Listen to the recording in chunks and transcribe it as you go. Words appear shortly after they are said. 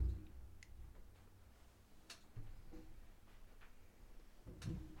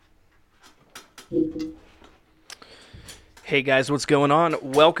Hey guys, what's going on?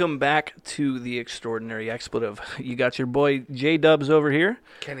 Welcome back to the Extraordinary Expletive. You got your boy J-Dubs over here.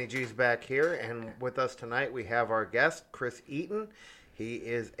 Kenny G's back here, and with us tonight we have our guest, Chris Eaton. He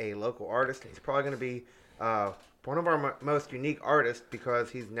is a local artist. He's probably going to be one of our most unique artists because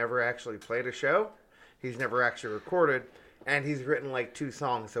he's never actually played a show, he's never actually recorded, and he's written like 2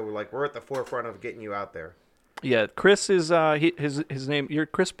 songs. So we're at the forefront of getting you out there. Yeah, Chris is his name. You're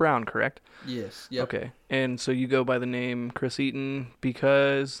Chris Brown, correct? Yes. Yep. Okay, and so you go by the name Chris Eaton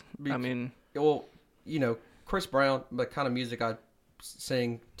because well, Chris Brown, the kind of music I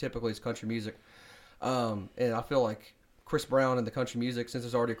sing typically is country music, and I feel like Chris Brown and the country music, since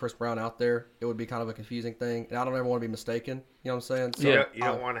there's already a Chris Brown out there, it would be kind of a confusing thing, and I don't ever want to be mistaken. You know what I'm saying? So, yeah. You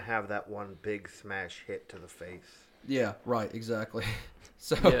don't want to have that one big smash hit to the face. Yeah. Right. Exactly.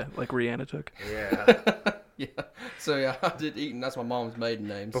 So yeah, like Rihanna took. Yeah. Yeah. So yeah, I did Eaton. That's my mom's maiden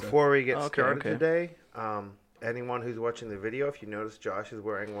name. Before we get started okay. today, anyone who's watching the video, if you notice, Josh is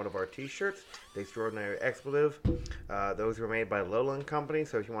wearing one of our T-shirts, The Extraordinary Expletive. Those were made by Lowland Company,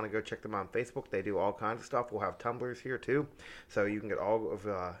 so if you want to go check them out on Facebook, they do all kinds of stuff. We'll have tumblers here too, so you can get all of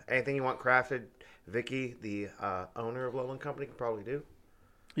anything you want crafted. Vicky, the owner of Lowland Company, can probably do.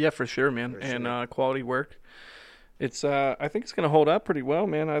 Yeah, for sure, man, and quality work. It's I think it's going to hold up pretty well,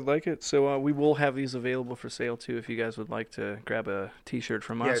 man. I like it. So we will have these available for sale too if you guys would like to grab a T-shirt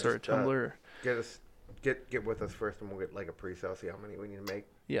from us or a tumbler. Get with us first, and we'll get like a pre-sale. See how many we need to make.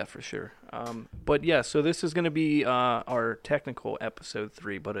 Yeah, for sure. But yeah, so this is going to be our technical episode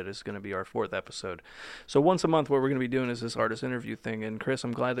 3, but it is going to be our 4th episode. So once a month, what we're going to be doing is this artist interview thing. And Chris,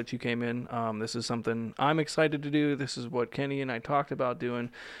 I'm glad that you came in. This is something I'm excited to do. This is what Kenny and I talked about doing.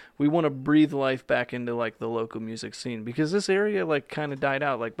 We want to breathe life back into like the local music scene because this area like kind of died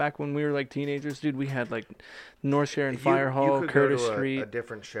out. Like back when we were like teenagers, dude, we had like North Sharon Fire Hall, Curtis Street, a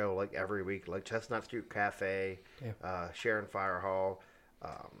different show like every week, like Chestnut Street Cafe, Sharon Fire Hall.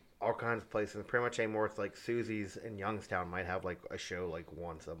 All kinds of places. Pretty much anymore, it's like Susie's in Youngstown might have like a show like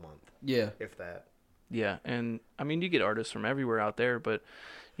once a month. Yeah. If that. Yeah, and I mean, you get artists from everywhere out there, but,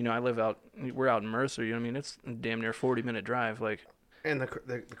 we're out in Mercer, you know what I mean? It's a damn near 40-minute drive, like. And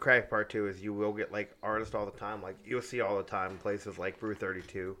the crack part, too, is you will get, like, artists all the time. Like, you'll see all the time places like Brew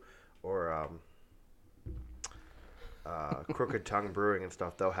 32 or Crooked Tongue Brewing and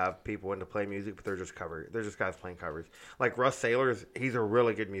stuff. They'll have people in to play music, but they're just guys playing covers. Like Russ Saylor, he's a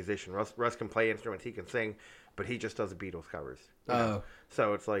really good musician. Russ can play instruments, he can sing, but he just does Beatles covers. Oh.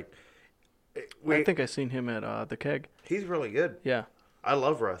 So it's like... I think I seen him at the Keg. He's really good. Yeah. I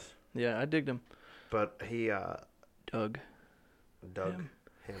love Russ. Yeah, I digged him. But he... Doug. Him.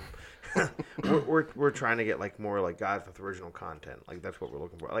 we're trying to get like more like guys with original content. Like that's what we're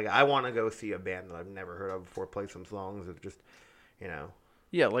looking for. Like I want to go see a band that I've never heard of before play some songs of just,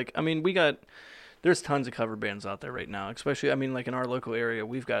 Yeah, like I mean, there's tons of cover bands out there right now. Especially, I mean, like in our local area,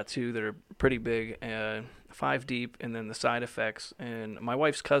 we've got 2 that are pretty big, 5 Deep, and then the Side Effects. And my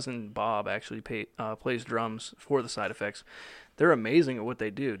wife's cousin Bob actually plays drums for the Side Effects. They're amazing at what they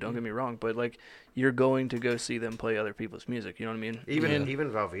do. Don't get me wrong, but like you're going to go see them play other people's music. You know what I mean?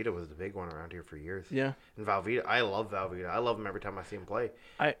 Even Velveeta was the big one around here for years. Yeah. And Velveeta, I love Velveeta. I love them every time I see them play.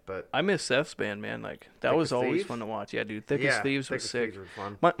 I miss Seth's band, man. Like that was always fun to watch. Yeah, dude. Thick as Thieves was sick. Thieves were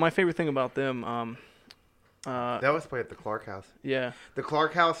fun. My favorite thing about them. They always play at the Clark House. Yeah. The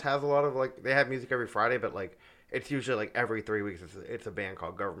Clark House has a lot of like they have music every Friday, but like it's usually like every 3 weeks. It's a band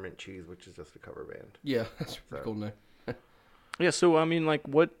called Government Cheese, which is just a cover band. Yeah, that's pretty cool name. Yeah, so I mean, like,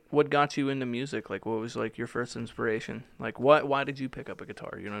 what got you into music? Like, what was like your first inspiration? Like, why did you pick up a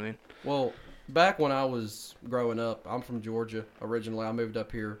guitar? You know what I mean? Well, back when I was growing up, I'm from Georgia originally. I moved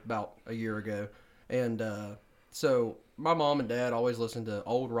up here about a year ago, and so my mom and dad always listened to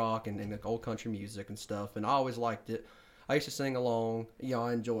old rock and old country music and stuff, and I always liked it. I used to sing along.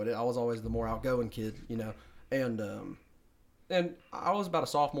 I enjoyed it. I was always the more outgoing kid, and I was about a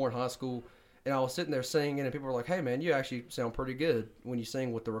sophomore in high school. And I was sitting there singing, and people were like, "Hey, man, you actually sound pretty good when you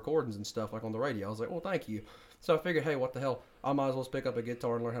sing with the recordings and stuff, like on the radio." I was like, "Well, thank you." So I figured, hey, what the hell? I might as well pick up a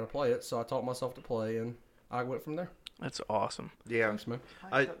guitar and learn how to play it. So I taught myself to play, and I went from there. That's awesome. Yeah. Thanks, man.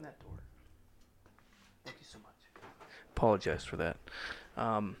 I shut that door. Thank you so much. Apologize for that.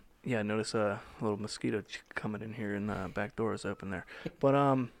 Yeah, notice a little mosquito coming in here, and the back door is open there.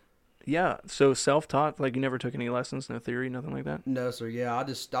 But yeah, so self-taught, like you never took any lessons, no theory, nothing like that? No, sir. Yeah, I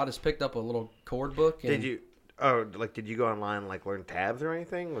just picked up a little chord book. And did you go online like learn tabs or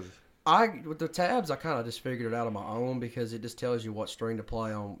anything? With the tabs, I kind of just figured it out on my own because it just tells you what string to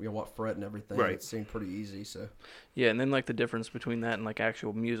play on, what fret and everything. Right. It seemed pretty easy. So Yeah, and then like the difference between that and like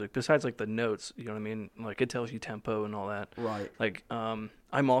actual music, besides like the notes, you know what I mean? Like it tells you tempo and all that. right. Like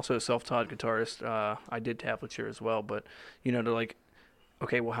I'm also a self-taught guitarist. I did tablature as well, but you know, to like,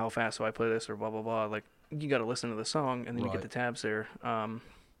 okay, well, how fast do I play this or blah blah blah? Like you got to listen to the song and then you get Right. the tabs there.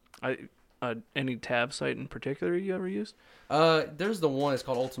 Any tab site in particular you ever used? There's the one. It's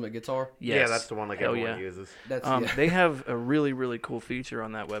called Ultimate Guitar. Yes. Yeah, that's the one like Hell everyone yeah. uses. That's They have a really, really cool feature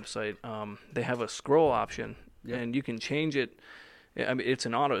on that website. They have a scroll option, Yep. and you can change it. I mean, it's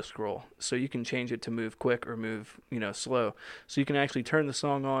an auto scroll, so you can change it to move quick or move, slow. So you can actually turn the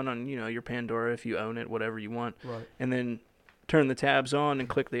song on, your Pandora if you own it, whatever you want, right. and then turn the tabs on and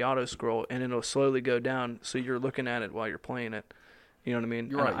click the auto scroll, and it'll slowly go down. So you're looking at it while you're playing it. You know what I mean?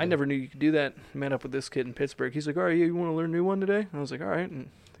 You're And right, I yeah. never knew you could do that. Met up with this kid in Pittsburgh. He's like, "All right, you want to learn a new one today?" I was like, "All right," and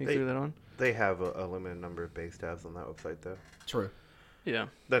he threw that on. They have a limited number of bass tabs on that website, though. True. Yeah.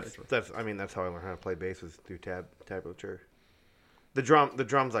 That's I mean that's how I learned how to play bass was through tablature. The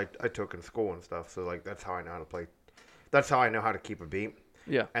drums I took in school and stuff, so like that's how I know how to play. That's how I know how to keep a beat,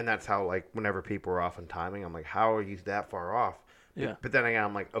 Yeah. and that's how like whenever people are off in timing, I'm like, how are you that far off? Yeah. But then again,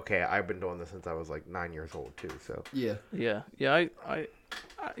 I'm like, okay, I've been doing this since I was like 9 years old too. So Yeah. Yeah.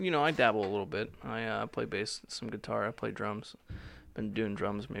 I dabble a little bit. I play bass, some guitar. I play drums. Been doing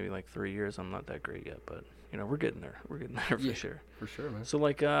drums maybe like 3 years. I'm not that great yet, but we're getting there. We're getting there for Yeah. sure. For sure, man. So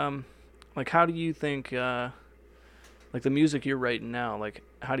like how do you think like the music you're writing now, like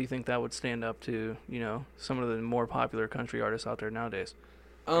how do you think that would stand up to some of the more popular country artists out there nowadays?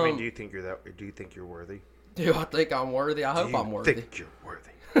 I mean, do you think you're worthy? Do I think I'm worthy? I hope Do you I'm worthy. think you're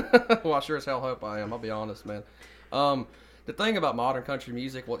worthy? Well, I sure as hell hope I am. I'll be honest, man. The thing about modern country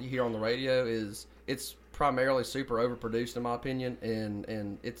music, what you hear on the radio, is it's primarily super overproduced, in my opinion,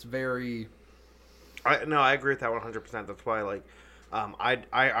 and it's very. I agree with that 100%. That's why, like,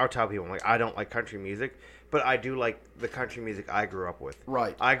 I'll tell people, like, I don't like country music, but I do like the country music I grew up with.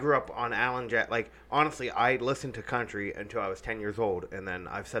 Right. I grew up on Alan Jack. Like, honestly, I listened to country until I was 10 years old, and then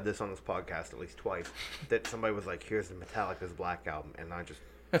I've said this on this podcast at least twice, that somebody was like, here's the Metallica's Black Album, and I just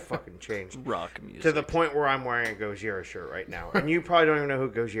fucking changed. Rock music. To the point where I'm wearing a Gojira shirt right now. And you probably don't even know who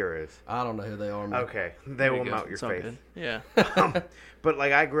Gojira is. I don't know who they are, man. Okay. They There you will go. melt your It's all face. good. Yeah. But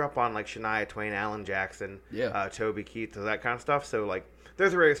like I grew up on like Shania Twain, Alan Jackson, Yeah. Toby Keith, so that kind of stuff. So like,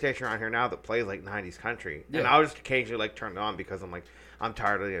 there's a radio station around here now that plays like '90s country, and Yeah. I'll just occasionally like turn it on because I'm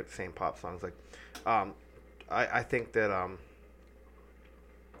tired of the same pop songs. Like, I think that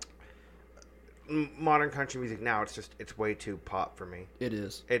modern country music now it's way too pop for me. It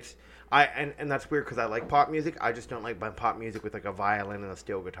is. And that's weird because I like pop music. I just don't like pop music with like a violin and a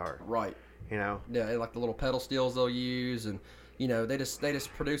steel guitar. Right. You know. Yeah, and like the little pedal steels they'll use, and they just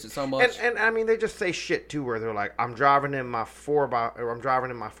produce it so much. And I mean, they just say shit too, where they're like, I'm driving in my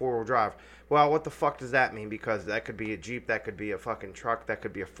four-wheel drive. Well, what the fuck does that mean? Because that could be a Jeep, that could be a fucking truck, that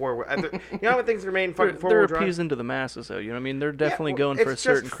could be a four-wheel. You know what things are made in fucking They're four-wheel drive? appeasing to the masses, though. You know what I mean? They're definitely Yeah, going well, for a it's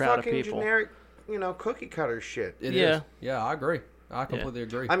certain just crowd of fucking people. Generic, cookie cutter shit. It Yeah. is. Yeah, I agree. I completely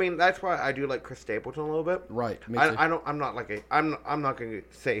agree. I mean, that's why I do like Chris Stapleton a little bit. Right. Me too. I'm not going to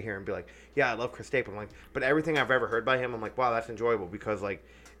sit here and be like, yeah, I love Chris Stapleton. Like, but everything I've ever heard by him, I'm like, wow, that's enjoyable because like,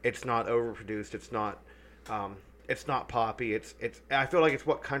 it's not overproduced. It's not poppy. I feel like it's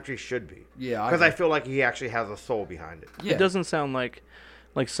what country should be. Yeah, Because I feel like he actually has a soul behind it. Yeah. It doesn't sound like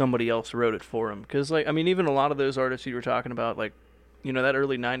somebody else wrote it for him. Because like, I mean, even a lot of those artists you were talking about, like, that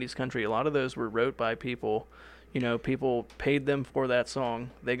early '90s country, a lot of those were wrote by people. People paid them for that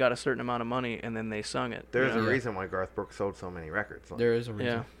song. They got a certain amount of money, and then they sung it. There's a Yeah. reason why Garth Brooks sold so many records. Like, There is a reason.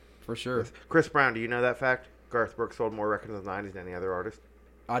 Yeah. For sure. Chris Brown, do you know that fact? Garth Brooks sold more records in the '90s than any other artist.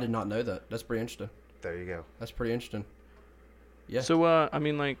 I did not know that. That's pretty interesting. There you go. That's pretty interesting. Yeah. So, I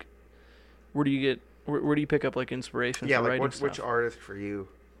mean, like, where do you pick up like inspiration Yeah, for like writing which stuff? artist for you?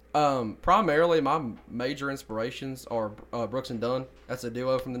 Primarily, my major inspirations are Brooks and Dunn. That's a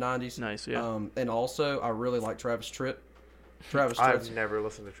duo from the '90s. Nice, yeah. And also, I really like Travis Tritt. Travis Tritt. I've never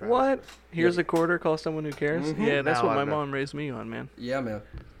listened to Travis. What? Here's a quarter. Call someone who cares. Mm-hmm. Yeah, that's No, what my I've never- mom raised me on, man. Yeah, man.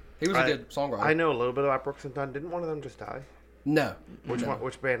 He was a good songwriter. I know a little bit about Brooks and Dunn. Didn't one of them just die? No. Which No. one?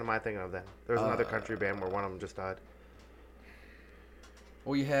 Which band am I thinking of then? There's another country band where one of them just died.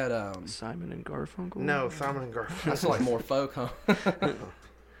 Well, you had Simon and Garfunkel. No, Simon and Garfunkel. that's like more folk, huh?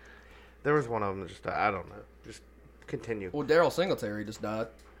 There was one of them that just died. I don't know. Just continue. Well, Daryl Singletary just died,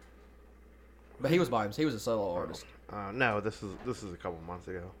 but he was by himself. He was a solo artist. No, this is a couple months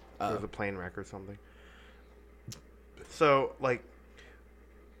ago. There was Oh. a plane wreck or something. So like,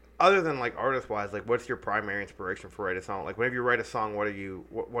 other than like artist wise, like what's your primary inspiration for writing a song? Like whenever you write a song,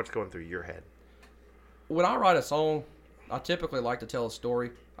 what's going through your head? When I write a song, I typically like to tell a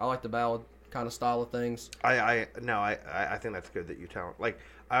story. I like the ballad kind of style of things. I think that's good that you tell. Like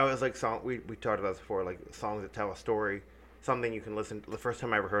I always like song. We talked about this before. Like songs that tell a story, something you can listen to. The first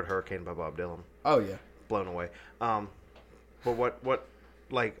time I ever heard "Hurricane" by Bob Dylan, Oh yeah. blown away. But what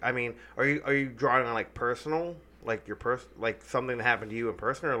like I mean, are you drawing on like personal, like like something that happened to you in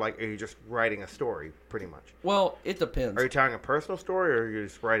person, or like are you just writing a story pretty much? Well, it depends. Are you telling a personal story, or are you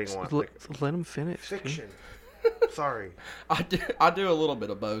just writing one Let him finish. fiction? Sorry. I do a little bit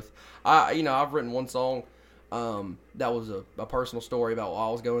of both. I've written one song that was a personal story about what I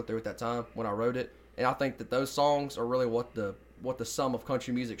was going through at that time when I wrote it, and I think that those songs are really what the sum of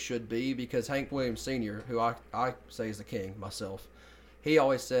country music should be, because Hank Williams Sr., who I say is the king myself, he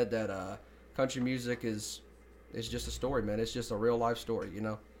always said that country music is just a story, man. It's just a real life story, you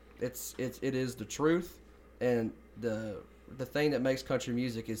know. It is the truth, and the thing that makes country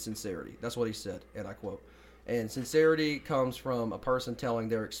music is sincerity. That's what he said, and I quote. And sincerity comes from a person telling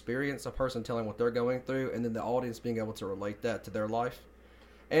their experience, a person telling what they're going through, and then the audience being able to relate that to their life.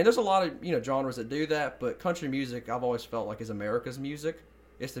 And there's a lot of genres that do that, but country music I've always felt like is America's music.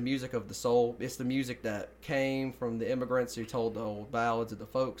 It's the music of the soul. It's the music that came from the immigrants who told the old ballads of the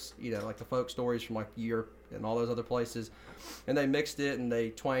folks, like the folk stories from like Europe and all those other places. And they mixed it and they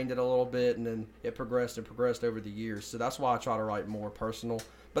twanged it a little bit, and then it progressed and progressed over the years. So that's why I try to write more personal.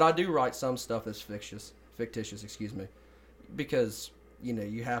 But I do write some stuff that's fictitious, because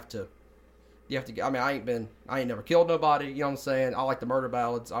you have to. I mean, I ain't never killed nobody. You know what I'm saying? I like the murder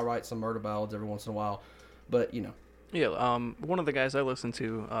ballads. I write some murder ballads every once in a while, but Yeah, one of the guys I listen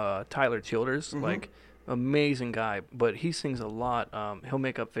to, Tyler Childers, Mm-hmm. like, amazing guy, but he sings a lot. He'll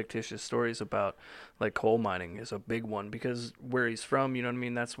make up fictitious stories about, like, coal mining is a big one, because where he's from, you know what I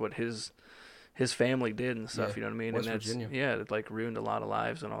mean, that's what his family did and stuff, Yeah, you know what I mean? West and that's, Virginia. yeah, it, like, ruined a lot of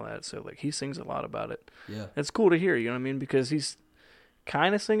lives and all that, so, like, he sings a lot about it. Yeah. It's cool to hear, you know what I mean, because he's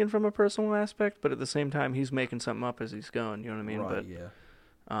kind of singing from a personal aspect, but at the same time, he's making something up as he's going, you know what I mean? Right, But,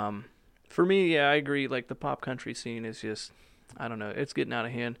 yeah. for me, yeah, I agree. Like, the pop country scene is just, I don't know, it's getting out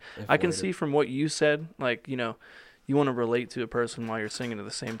of hand. I can see from what you said, like, you want to relate to a person while you're singing at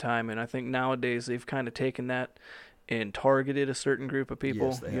the same time. And I think nowadays they've kind of taken that and targeted a certain group of people.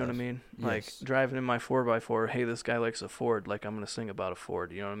 Yes, they you know what I have. mean? Yes. Like, driving in my 4x4, hey, this guy likes a Ford. Like, I'm going to sing about a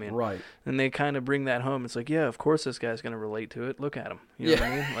Ford. You know what I mean? Right. And they kind of bring that home. It's like, yeah, of course this guy's going to relate to it. Look at him. You know what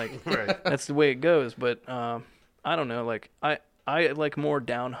I mean? Like, Right. that's the way it goes. But I don't know. Like, I like more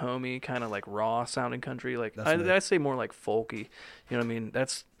down homey, kind of like raw sounding country. Like I'd say more like folky. You know what I mean?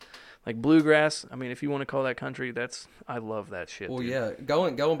 That's like bluegrass. I mean, if you want to call that country, I love that shit. Well, dude. yeah.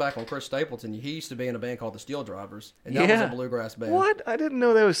 Going back on Chris Stapleton, he used to be in a band called the Steel Drivers, and that was a bluegrass band. What? I didn't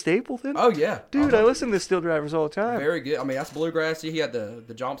know that was Stapleton. Oh yeah, Dude, I listen to Steel Drivers all the time. Very good. I mean, that's bluegrassy. He had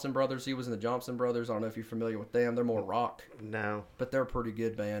the Johnson Brothers. He was in the Johnson Brothers. I don't know if you're familiar with them. They're more rock, No. but they're a pretty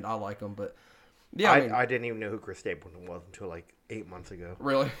good band. I like them, but yeah, I didn't even know who Chris Stapleton was until like 8 months ago.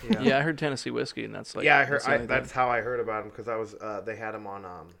 really. Yeah, I heard Tennessee Whiskey, and that's like Yeah, I heard. that's the only That's thing. how I heard about him because I was. They had him on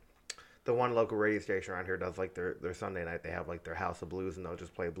the one local radio station around here does like their Sunday night. They have like their House of Blues, and they'll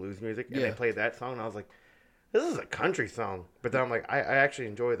just play blues music. And Yeah. they played that song, and I was like, "This is a country song." But then I'm like, I actually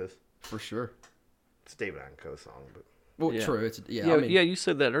enjoy this. For sure. It's David Anco's song, but Well, Yeah. true. It's Yeah, I mean, you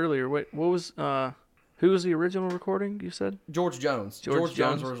said that earlier. What was who was the original recording? You said George Jones. George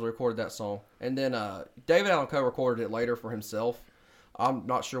Jones Jones? recorded that song, and then David Allan Coe recorded it later for himself. I'm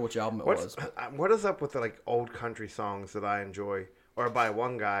not sure which album it was. what is up with the like old country songs that I enjoy, or by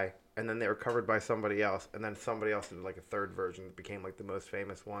one guy, and then they were covered by somebody else, and then somebody else did like a third version that became like the most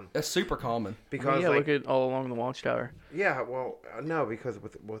famous one. That's super common. Because yeah, like, look at All Along the Watchtower. yeah, well, no, because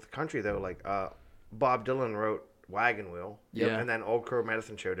with country though, like Bob Dylan wrote Wagon Wheel, Yeah. and then Old Crow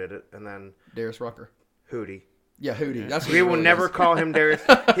Medicine Show did it, and then Darius Rucker. Hootie. Yeah, Hootie. That's what We he will really never is. call him Darius.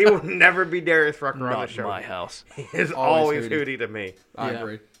 He will never be Darius Rucker on the Not show. my house. He is Always always Hootie. Hootie to me. I Yeah.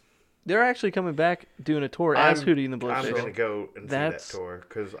 agree. They're actually coming back doing a tour as Hootie and the I'm Blowfish. gonna go and That's see that tour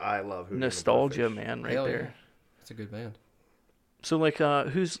because I love Hootie. Nostalgia, and the Blowfish. man, right Hell there. yeah. It's a good band. So, like,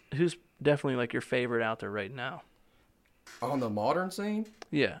 who's definitely like your favorite out there right now? On the modern scene,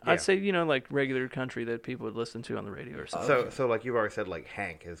 Yeah, Yeah. I'd say like regular country that people would listen to on the radio or something. So like you've already said, like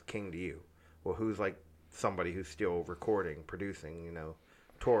Hank is king to you. Well, who's like somebody who's still recording, producing,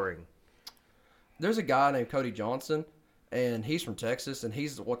 touring? there's a guy named Cody Johnson, and he's from Texas, and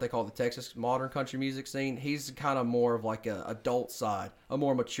he's what they call the Texas modern country music scene. He's kind of more of like a adult side, a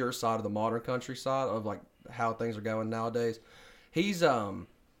more mature side of the modern country side of like how things are going nowadays. He's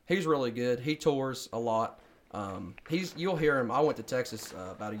really good. He tours a lot, You'll hear him. I went to Texas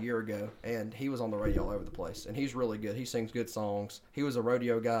about a year ago, and he was on the radio all over the place. And he's really good. He sings good songs. He was a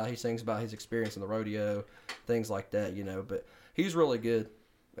rodeo guy. He sings about his experience in the rodeo, things like that, But he's really good.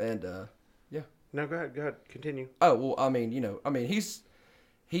 And yeah. No, go ahead, continue. Oh well,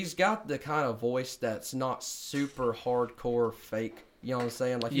 he's got the kind of voice that's not super hardcore fake. You know what I'm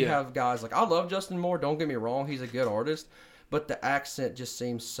saying? Like you have guys like I love Justin Moore. Don't get me wrong, he's a good artist, but the accent just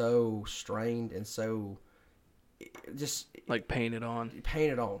seems so strained and so just like painted on.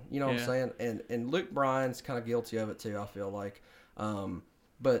 You know what I'm saying? And Luke Bryan's kind of guilty of it too. I feel like,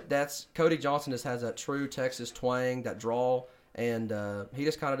 but that's Cody Johnson just has that true Texas twang, that drawl. And he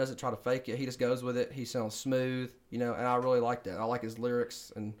just kind of doesn't try to fake it. He just goes with it. He sounds smooth, and I really like that. I like his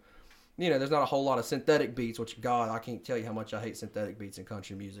lyrics, and there's not a whole lot of synthetic beats. Which God, I can't tell you how much I hate synthetic beats in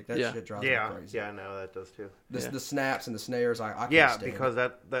country music. That shit drives me crazy. Yeah, I know that does too. The snaps and the snares, I can't stand because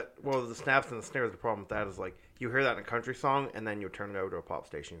the snaps and the snares. The problem with that is like you hear that in a country song, and then you turn it over to a pop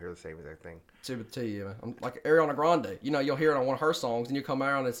station, you hear the same exact thing. To you, man. Like Ariana Grande. You'll hear it on one of her songs, and you come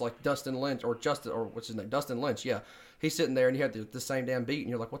out and it's like Dustin Lynch or what's his name, Dustin Lynch. Yeah. He's sitting there and you have the same damn beat and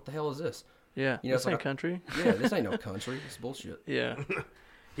you're like, what the hell is this? Yeah, this ain't country. Yeah, this ain't no country. It's bullshit. Yeah.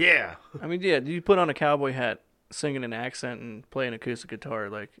 Yeah. I mean, yeah, you put on a cowboy hat, singing an accent and playing acoustic guitar,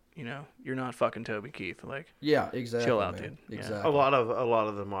 like, you're not fucking Toby Keith. Like, yeah, exactly. Chill out, man. dude. Exactly. Yeah. A lot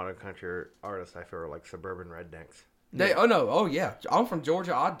of the modern country artists I feel are like suburban rednecks. I'm from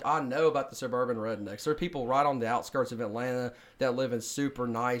Georgia. I know about the suburban rednecks. There are people right on the outskirts of Atlanta that live in super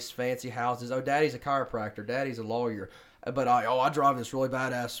nice, fancy houses. Oh, daddy's a chiropractor. Daddy's a lawyer. But I drive this really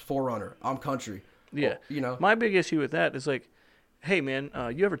badass 4Runner. I'm country. Yeah. Well, My big issue with that is like, hey, man,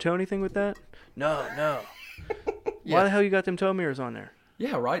 you ever tow anything with that? No. Why the hell you got them tow mirrors on there?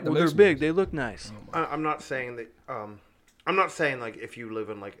 Yeah, right. Well, they're big. They look nice. I'm not saying that. I'm not saying like if you live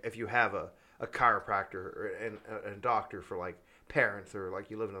in if you have a chiropractor and a doctor for like parents or like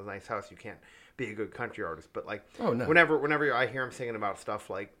you live in a nice house, you can't be a good country artist. But like, whenever I hear him singing about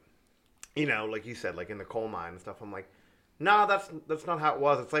stuff like, like you said, like in the coal mine and stuff, I'm like, no, that's not how it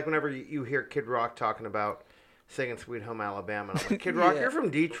was. It's like whenever you hear Kid Rock talking about singing Sweet Home Alabama, and I'm like, Kid Rock, you're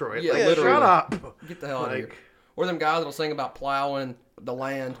from Detroit. Yeah, like, literally. Shut up. Get the hell out of here. Or them guys that'll sing about plowing the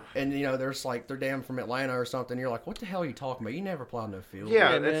land, and there's like they're damn from Atlanta or something. You're like, what the hell are you talking about? You never plowed no field.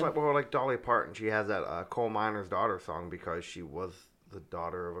 Yeah, it's like Dolly Parton. She has that coal miner's daughter song because she was the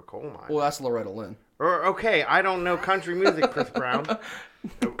daughter of a coal miner. Well, that's Loretta Lynn. Or okay, I don't know country music, Chris Brown.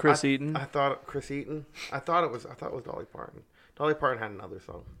 Chris Eaton. I thought Chris Eaton. I thought it was Dolly Parton. Dolly Parton had another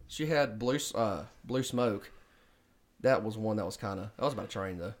song. She had Blue Smoke. That was one that was about a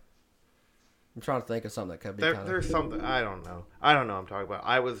train though. I'm trying to think of something that could be There's something I don't know. I'm talking about.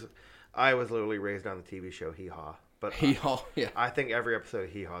 I was literally raised on the TV show Hee Haw. But Hee Haw, yeah. I think every episode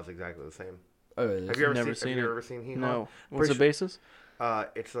of Hee Haw is exactly the same. Oh, it is. Have you ever seen Hee Haw? No. What's the basis?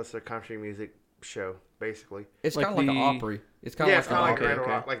 It's just a country music show, basically. It's kind of like an Opry. It's kind of like an Opry.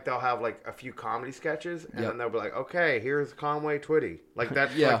 Okay. Like they'll have like a few comedy sketches, and then they'll be like, "Okay, here's Conway Twitty." Like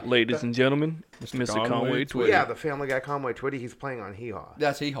that's ladies and gentlemen, Mr. Conway Twitty. Yeah, the Family Guy Conway Twitty. He's playing on Hee Haw.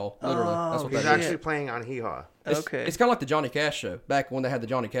 That's Hee Haw. Literally, that's what he's that is. actually playing on Hee Haw. It's kind of like the Johnny Cash show. Back when they had the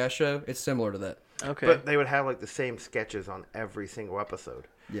Johnny Cash show, it's similar to that. Okay. But they would have like the same sketches on every single episode.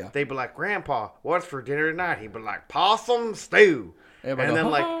 Yeah. They'd be like, "Grandpa, what's for dinner tonight?" He'd be like, "Possum stew." Everybody and then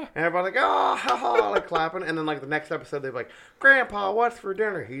ha-ha. everybody like, "Oh, ha ha," like clapping. And then like the next episode, they'd be like, "Grandpa, what's for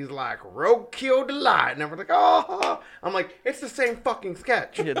dinner?" He's like, "Roadkill delight." And everyone's like, "Oh, ha ha." I'm like, it's the same fucking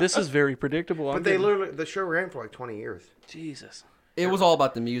sketch. Yeah, this is very predictable. But the show ran for like 20 years. Jesus. It was all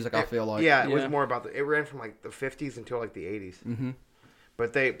about the music. I feel like. Yeah, it was more about it ran from like the 50s until like the 80s. Mm-hmm.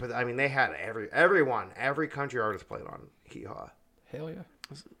 But they had every country artist played on Hee Haw. Hell yeah.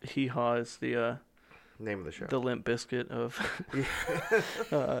 Hee Haw is the Name of the show. The Limp Bizkit of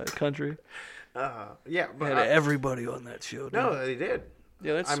country. Yeah, but had everybody on that show. No, they did.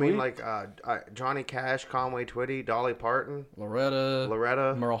 Yeah, that's I sweet. mean, like Johnny Cash, Conway Twitty, Dolly Parton,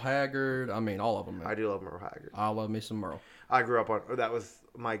 Loretta, Merle Haggard. I mean, all of them. Man. I do love Merle Haggard. I love me some Merle. I grew up on that was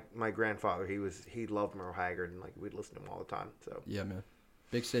my grandfather. He loved Merle Haggard, and like we'd listen to him all the time. So yeah, man,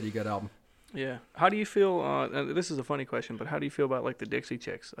 Big City, good album. Yeah. How do you feel? This is a funny question, but how do you feel about like the Dixie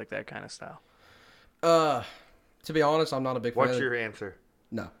Chicks, like that kind of style? To be honest, I'm not a big fan. What's your answer?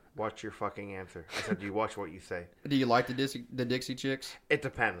 No. What's your fucking answer? I said, do you watch what you say? Do you like the Dixie Chicks? It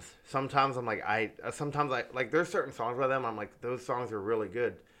depends. Sometimes I'm like, sometimes there's certain songs by them. I'm like, those songs are really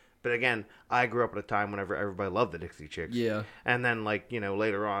good, But again, I grew up at a time whenever everybody loved the Dixie Chicks. Yeah. And then, like,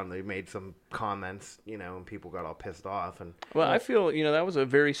 later on, they made some comments, and people got all pissed off. And Well, I feel, that was a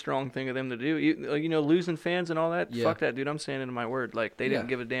very strong thing of them to do. Losing fans and all that. Yeah. Fuck that, dude. I'm saying it in my word. Like, they didn't Yeah.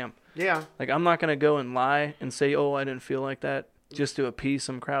 give a damn. yeah, Like, I'm not going to go and lie and say, oh, I didn't feel like that just to appease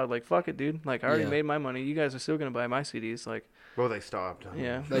some crowd. Like, fuck it, dude. Like, I already Yeah. made my money. You guys are still going to buy my CDs. Like, well, they stopped.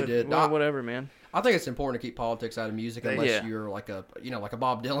 yeah. They did. Well, whatever, man. I think it's important to keep politics out of music unless Yeah. you're like a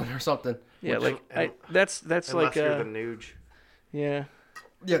Bob Dylan or something. Yeah, Which- that's Unless like, you're the Nuge. yeah,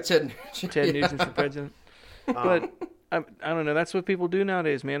 Yeah, Ted. Ted Nugent for president. But I don't know. That's what people do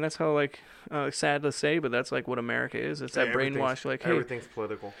nowadays, man. That's how, like, sad to say, but that's like what America is. It's that brainwash. Like, hey, Everything's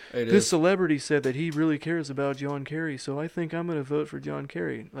political. It this is. celebrity said that he really cares about John Kerry, so I think I'm going to vote for John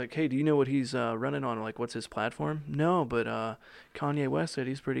Kerry. Like, hey, do you know what he's running on? Like, what's his platform? No, but Kanye West said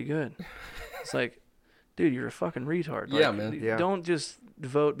he's pretty good. It's like, dude, you're a fucking retard. Like, Yeah, man. Yeah. Don't just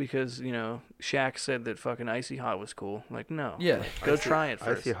vote because, Shaq said that fucking Icy Hot was cool. Like, no. Yeah. Like, go try it I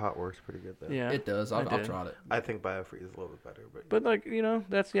first. see Hot works pretty good, though. Yeah. It does. I I've did. tried it. I think Biofreeze is a little bit better. But, like,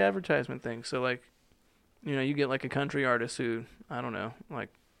 that's the advertisement thing. So, like, you get, like, a country artist who, I don't know, like,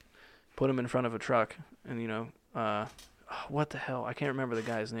 put him in front of a truck and, what the hell? I can't remember the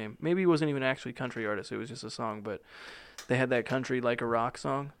guy's name. Maybe he wasn't even actually a country artist. It was just a song, but they had that country Like a Rock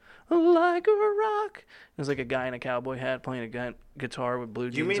song. Like a rock. It was like a guy in a cowboy hat playing a guitar with blue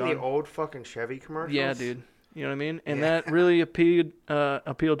jeans You mean on. the old fucking Chevy commercials? Yeah, dude. You know what I mean? And that really appealed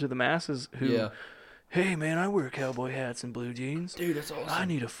to the masses who, Yeah. hey, man, I wear cowboy hats and blue jeans. Dude, that's awesome. I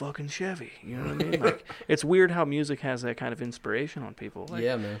need a fucking Chevy. You know what I mean? Like, it's weird how music has that kind of inspiration on people. Like,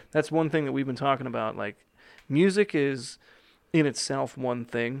 Yeah, man. that's one thing that we've been talking about. Like, music is in itself one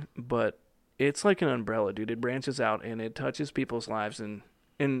thing, but it's like an umbrella, dude. It branches out and it touches people's lives in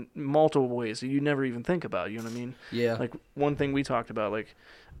multiple ways that you never even think about. You know what I mean? Yeah. Like, one thing we talked about, like,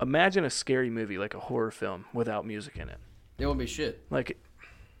 imagine a scary movie, like a horror film, without music in it. It won't be shit. Like,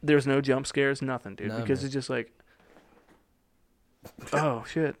 there's no jump scares, nothing, dude. No, because man. it's just like, oh,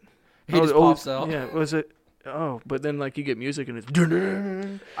 shit. He just pops out. Yeah, was it? Oh, but then, like, you get music and it's, I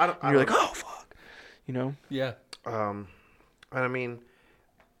and you're like, oh, fuck. Yeah. And I mean,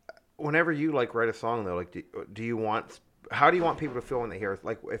 whenever you like write a song though, like, how do you want people to feel when they hear it?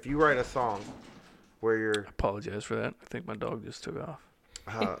 Like, if you write a song where you're, Apologize for that. I think my dog just took off.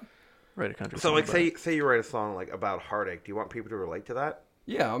 Write a country so song like, about say you write a song like about heartache. Do you want people to relate to that?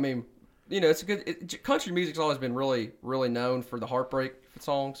 Yeah, I mean, it's a good. Country music's always been really, really known for the heartbreak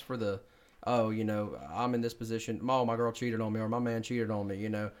songs, for the, I'm in this position. My girl cheated on me, or my man cheated on me.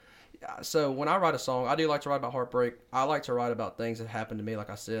 So when I write a song, I do like to write about heartbreak. I like to write about things that happened to me, like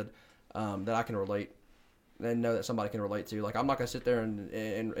I said, that I can relate and know that somebody can relate to. Like, I'm not gonna sit there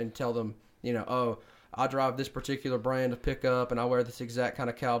and tell them, oh, I drive this particular brand of pickup and I wear this exact kind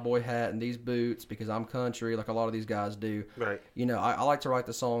of cowboy hat and these boots because I'm country, like a lot of these guys do. Right. I like to write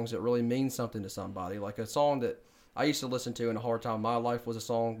the songs that really mean something to somebody. Like a song that I used to listen to in a hard time in my life was a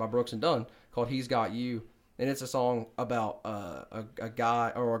song by Brooks and Dunn called "He's Got You," and it's a song about a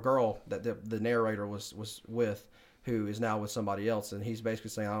guy or a girl that the narrator was with, who is now with somebody else, and he's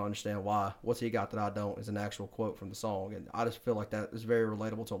basically saying, I don't understand why. What's he got that I don't, is an actual quote from the song, and I just feel like that is very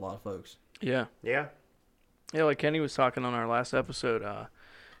relatable to a lot of folks. Yeah. Yeah. Yeah, like Kenny was talking on our last episode,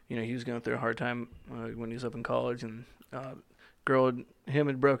 he was going through a hard time when he was up in college, and him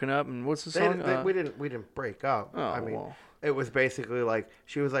had broken up, and what's the song? We didn't break up. Oh, I mean, well. it was basically like,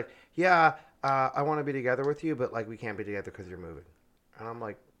 she was like, yeah, I want to be together with you, but like, we can't be together because you're moving. And I'm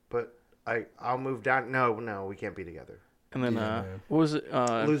like, but I'll move down. No, we can't be together. And then, Yeah, what was it?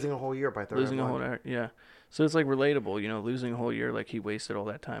 Losing a whole year by 31. Losing a whole year, yeah. So it's like relatable, losing a whole year, like he wasted all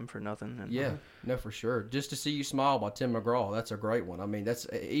that time for nothing. And, Yeah, no, for sure. Just to See You Smile by Tim McGraw, that's a great one. I mean,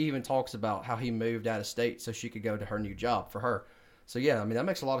 he even talks about how he moved out of state so she could go to her new job for her. So yeah, I mean, that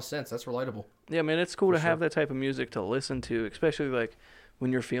makes a lot of sense. That's relatable. Yeah, man, it's cool For to have sure. that type of music to listen to, especially like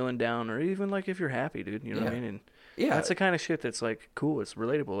when you're feeling down, or even like if you're happy, dude. You know what I Yeah. mean? And Yeah, that's the kind of shit that's like cool. It's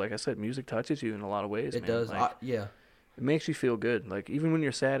relatable. Like I said, music touches you in a lot of ways. it man. does. Like, Yeah. it makes you feel good. Like even when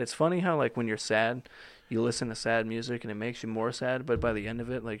you're sad, it's funny how like when you're sad, you listen to sad music and it makes you more sad. But by the end of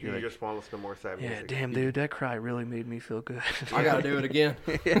it, like You you're like, just want to listen to more sad yeah, music. damn, dude, that cry really made me feel good. I got to do it again.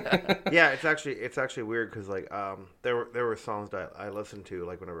 Yeah, it's actually weird because like there were songs that I listened to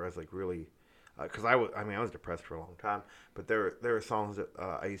like whenever I was like really because I was depressed for a long time, but there were songs that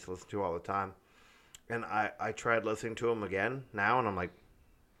I used to listen to all the time, and I tried listening to them again now, and I'm like,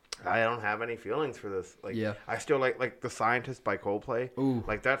 I don't have any feelings for this. Like, Yeah. I still like The Scientist by Coldplay. Ooh.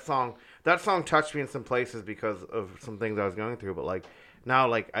 Like that song touched me in some places because of some things I was going through, but like now,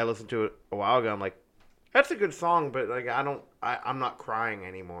 like I listened to it a while ago, I'm like, That's a good song, but like I'm not crying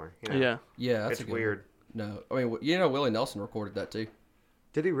anymore. You know? Yeah. Yeah, that's It's a good weird. one. No, I mean, you know, Willie Nelson recorded that too.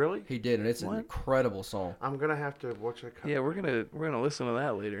 Did he really? He did, and it's What? an incredible song. I'm gonna have to watch it. Yeah, we're gonna listen to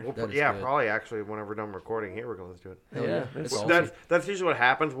that later. We'll That is yeah, good. probably actually whenever we're done recording here, we're gonna listen to it. Hell Yeah, it's that's awesome. That's usually what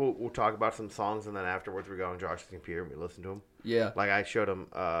happens. We'll talk about some songs, and then afterwards we go on Josh's computer and we listen to them. Yeah, Like I showed him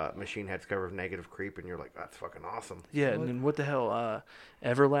Machine Head's cover of Negative Creep, and you're like, that's fucking awesome. Yeah, and then what the hell?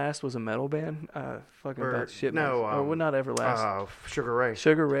 Everlast was a metal band. Fucking Or- about shit. no, myself. Well, not Everlast. Sugar Ray.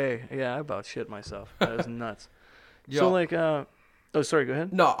 Sugar Ray. Yeah, I about shit myself. That was nuts. Yeah. So like, oh, sorry. Go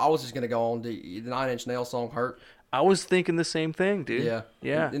ahead. no, I was just gonna go on the Nine Inch Nails song "Hurt." I was thinking the same thing, dude. Yeah,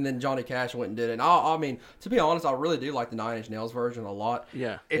 Yeah. And then Johnny Cash went and did it. And I mean, to be honest, I really do like the Nine Inch Nails version a lot.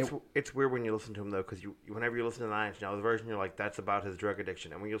 Yeah. It's weird when you listen to him though, because whenever you listen to the Nine Inch Nails version, you're like, that's about his drug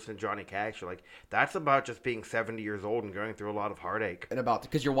addiction, and when you listen to Johnny Cash, you're like, that's about just being 70 years old and going through a lot of heartache. And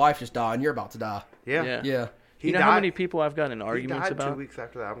because your wife just died and you're about to die. Yeah. Yeah. Yeah, You know how many people I've gotten in He arguments died about? 2 weeks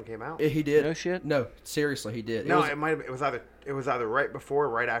after the album came out. he did. No shit? No, seriously, he did. No, it was either right before or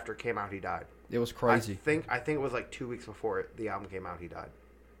right after it came out. He died. It was crazy. I think it was like 2 weeks before the album came out. He died.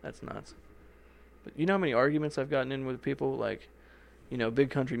 That's nuts. But you know how many arguments I've gotten in with people, like, you know, big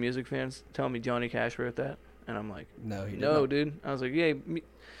country music fans telling me Johnny Cash wrote that? And I'm like, No, he did no, not. dude. I was like, yeah,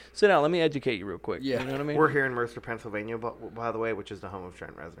 sit down. Let me educate you real quick. Yeah. You know what I mean? We're here in Mercer, Pennsylvania, by the way, which is the home of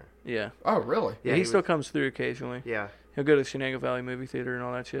Trent Reznor. Yeah. Oh, really? Yeah, Yeah, he he still was- comes through occasionally. Yeah. He'll go to the Shenango Valley movie theater and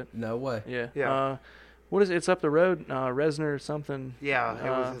all that shit. No way. Yeah. Yeah. What is it? It's up the road. Reznor or something. Yeah, it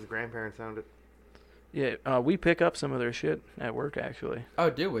was his grandparents owned it. Yeah. We pick up some of their shit at work, actually. Oh,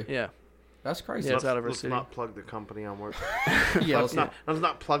 do we? Yeah. That's crazy. Yeah, it's out of our Let's city. not plug the company on work. Yeah, let's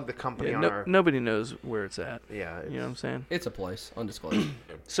not plug the company Yeah, on our. nobody knows where it's at. Yeah, You know what I'm saying? It's a place, undisclosed.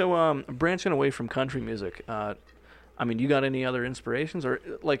 So, branching away from country music, I mean, you got any other inspirations, or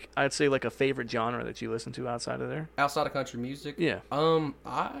like I'd say like a favorite genre that you listen to outside of there? Outside of country music, Yeah. I'm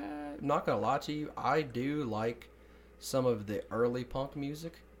not gonna lie to you. I do like some of the early punk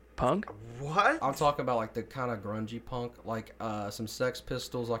music. Punk? What? I'm talking about like the kind of grungy punk, like some Sex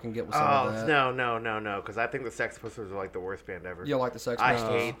Pistols. I can get with some Oh of that. no! Because I think the Sex Pistols are like the worst band ever. You don't like the Sex I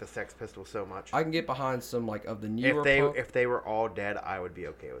Pistols? hate the Sex Pistols so much. I can get behind some like of the newer punk. If they were all dead, I would be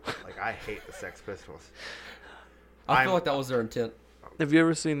okay with it. Like I hate the Sex Pistols. I feel like that was their intent. Have you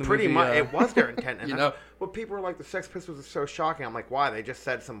ever seen the Pretty movie? much, it was their intent. And You that's know? what people were like, the Sex Pistols are so shocking. I'm like, why? They just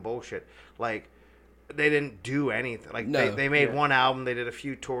said some bullshit. Like, they didn't do anything. Like, No. they made one album. They did a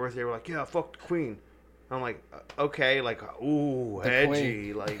few tours. They were like, yeah, fuck the Queen. I'm like, okay, like, ooh, The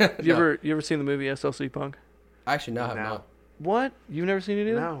edgy. Queen. Like, Have you No. ever seen the movie SLC Punk? Actually, no, I have No. not. What? You've never seen it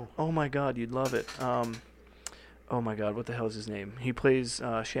either? No. Oh my god, you'd love it. Oh my god, what the hell is his name? He plays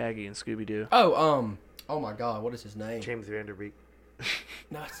Shaggy in Scooby Doo. Oh my God, what is his name? James Vanderbeek.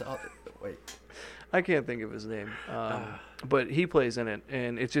 No, it's wait. I can't think of his name. But he plays in it,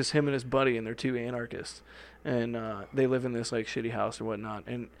 and it's just him and his buddy, and they're two anarchists. And they live in this like shitty house or whatnot.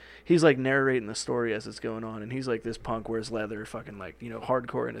 And he's like narrating the story as it's going on. And he's like this punk, wears leather, fucking like, you know,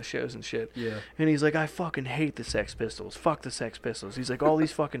 hardcore in his shows and shit. Yeah. And he's like, I fucking hate the Sex Pistols. Fuck the Sex Pistols. He's like, all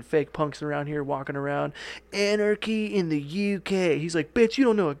these fucking fake punks around here walking around. Anarchy in the UK. He's like, bitch, you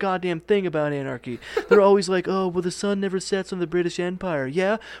don't know a goddamn thing about anarchy. They're always like, oh, well, the sun never sets on the British Empire.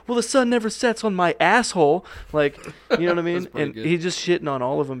 Yeah? Well, the sun never sets on my asshole. Like, you know what I mean? That's pretty And good. he's just shitting on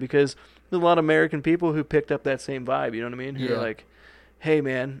all of them because there's a lot of American people who picked up that same vibe. You know what I mean? Who Yeah. are like, hey,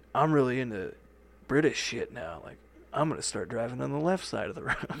 man, I'm really into British shit now. Like, I'm going to start driving on the left side of the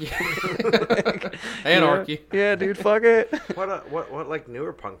road. Anarchy. Yeah, dude, fuck it. What like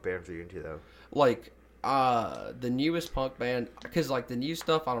newer punk bands are you into though? Like the newest punk band, because like the new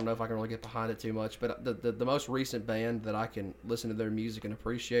stuff, I don't know if I can really get behind it too much, but the most recent band that I can listen to their music and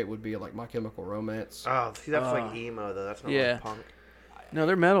appreciate would be like My Chemical Romance. Oh, see, that's like emo though. That's not yeah. like punk. No,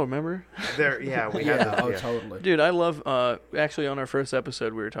 they're metal, remember? They're we had Yeah, those, oh yeah. totally. Dude, I love, actually on our first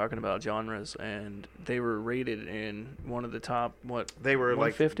episode, we were talking about genres, and they were rated in one of the top, They were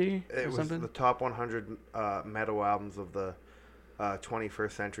like 150 it or was something? the top 100 metal albums of the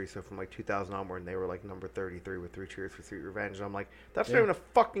 21st century. So from like 2000 onward, and they were like number 33 with Three Cheers for Sweet Revenge. And I'm like, that's Yeah. not even a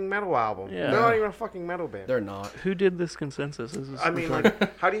fucking metal album. Yeah. They're not even a fucking metal band. They're not. Who did this consensus? This is I mean,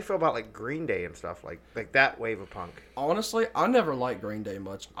 like, how do you feel about like Green Day and stuff like that wave of punk? Honestly, I never liked Green Day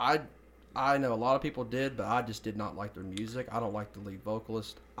much. I know a lot of people did, but I just did not like their music. I don't like the lead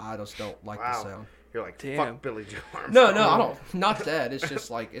vocalist. I just don't like the Wow. sound. You're like, Damn. fuck Billy Joe Armstrong. No, I don't. Not that. It's just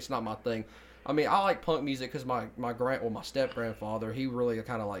like it's not my thing. I mean, I like punk music because my step grandfather, he really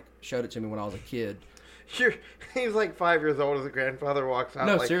kind of like showed it to me when I was a kid. He's like 5 years old as the grandfather walks out.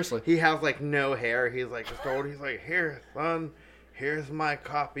 No, like, seriously. He has like no hair. He's like just old. He's like, here, son, Here's my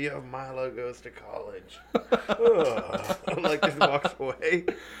copy of Milo Goes to College. Ugh. Like, just walks away.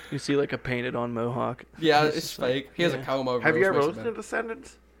 You see like a painted on mohawk. Yeah, It's it's just fake. He has a comb over. Have it, you which ever makes it listened to better.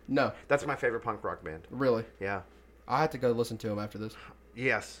 Descendants? No, That's my favorite punk rock band. really. Yeah. I have to go listen to him after this.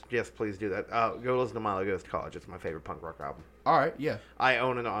 Yes, please do that. Go listen to Milo Goes to College. It's my favorite punk rock album. All right, yeah. I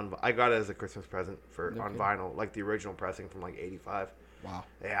own it on. I got it as a Christmas present on kidding. vinyl, like the original pressing from like '85. Wow,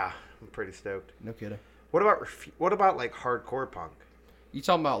 Yeah, I'm pretty stoked. no kidding. What about like hardcore punk? You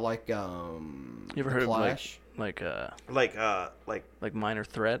talking about like You ever The heard Clash? of like Like Minor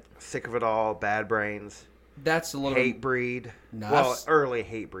Threat? Sick of It All, Bad Brains, That's a little Hatebreed. No, Well, that's- early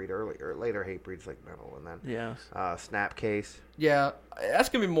Hatebreed, or later Hatebreed's like metal, and then Yeah. Snapcase. Yeah, that's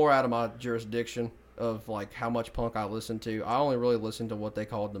gonna be more out of my jurisdiction of like how much punk I listen to. I only really listen to what they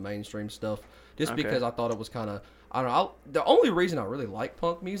called the mainstream stuff, just Okay. because I thought it was kind of I don't know. The only reason I really like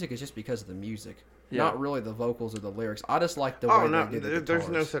punk music is just because of the music, Yeah. not really the vocals or the lyrics. I just like the way Oh no, they do the there's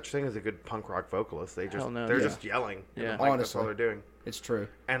no guitars. such thing as a good punk rock vocalist. They're Hell no. just yelling. Yeah. And, like, that's Honestly. all they're doing. It's true.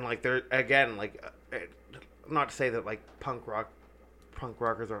 And like they're again like, not to say that like punk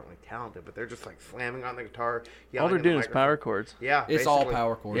rockers aren't like talented, but they're just like slamming on the guitar. Yelling All they're in the doing is microphone. power chords. Yeah, It's all basically.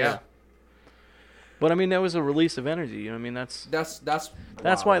 power chords. Yeah. But I mean, that was a release of energy. You know what I mean? That's That's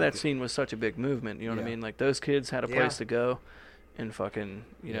why wow. that scene was such a big movement. You know what I Yeah. mean? Like those kids had a Yeah. place to go and fucking,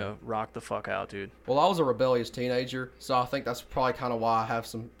 you know, rock the fuck out, dude. Well, I was a rebellious teenager, so I think that's probably kind of why I have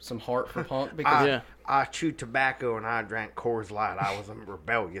some heart for punk because Yeah. I chewed tobacco and I drank Coors Light. I was a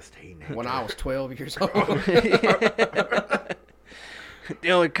rebellious teenager. when I was 12 years old.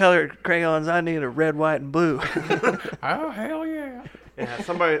 The only color crayons I need are red, white, and blue. Oh hell yeah! Yeah,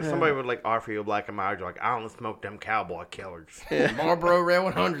 somebody would like offer you a black and mild. You're like, I only smoke them cowboy killers. Marlboro Red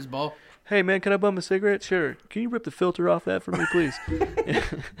 100s, ball. Hey man, can I bum a cigarette? Sure. Can you rip the filter off that for me, please?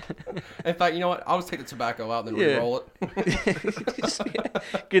 In fact, you know what? I'll just take the tobacco out and then Yeah. re-roll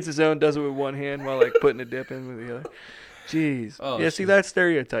it. Gets his own, does it with one hand while like putting a dip in with the other. Jeez. Oh, yeah, see shit. that's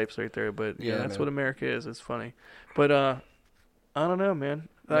stereotypes right there, but yeah, Yeah, that's man. what America is. It's funny. But I don't know, man.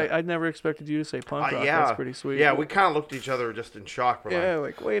 I never expected you to say punk rock. Yeah, That's pretty sweet. Yeah, we kind of looked at each other just in shock. We're Yeah,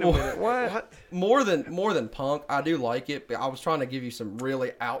 like, like wait a minute, what? More than punk, I do like it, but I was trying to give you some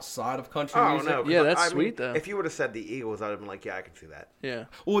really outside of country oh music. no, 'cause Yeah, that's I mean, sweet, though. If you would have said the Eagles, I'd have been like, yeah, I can see that. Yeah.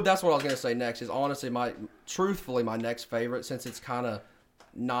 Well, that's what I was gonna say next. Is honestly truthfully my next favorite, since it's kind of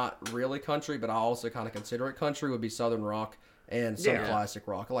not really country, but I also kind of consider it country, would be Southern rock and some Yeah. classic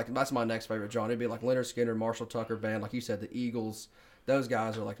rock. Like that's my next favorite genre. It'd be like Leonard Skinner, Marshall Tucker Band, like you said, the Eagles. Those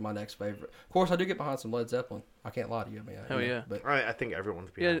guys are like my next favorite. Of course, I do get behind some Led Zeppelin. I can't lie to you. I mean, Hell yeah. But I think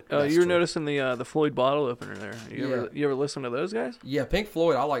everyone's Yeah, behind. That's you were true. noticing the Floyd bottle opener there. Yeah. You ever listen to those guys? yeah, Pink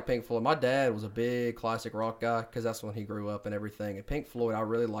Floyd. I like Pink Floyd. My dad was a big classic rock guy because that's when he grew up and everything. And Pink Floyd, I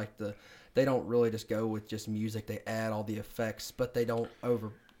really like They don't really just go with just music. They add all the effects, but they don't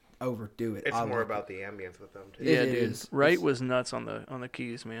overdo it. It's I more like about the ambience with them too. It Yeah, dude. is. Wright It's- was nuts on the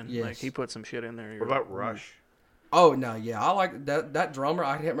keys, man. Yes. Like he put some shit in there. What about Rush? Oh no, yeah, I like that drummer.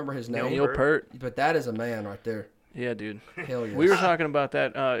 I can't remember his name, Neil Peart? but that is a man right there. Yeah, dude. Hell yeah. We were talking about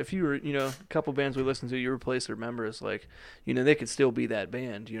that. If you were, a couple bands we listened to, you replace their members, like, they could still be that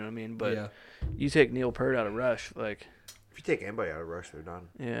band. You know what I mean? But Yeah. you take Neil Peart out of Rush, like, If you take anybody out of Rush, they're done.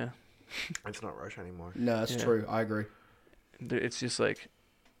 yeah, It's not Rush anymore. No, that's Yeah. true. I agree. it's just like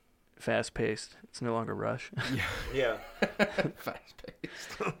fast paced. It's no longer Rush. Yeah. Fast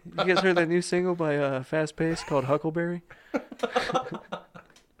paced. You guys heard that new single by Fast Pace called Huckleberry?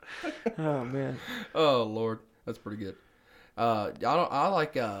 Oh man. Oh Lord, that's pretty good. I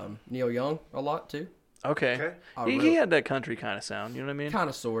like Neil Young a lot too. Okay. Okay. I He really- had that country kind of sound. You know what I mean? Kind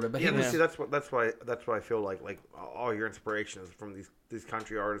of, sort of, but Yeah, he was, see, that's why I feel like all your inspiration is from these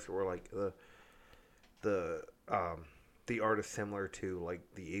country artists who are like the artists similar to like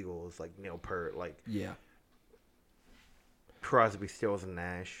the Eagles, like Neil Peart, like yeah, Crosby, Stills, and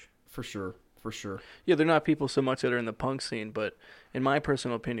Nash. for sure. Yeah, they're not people so much that are in the punk scene, but in my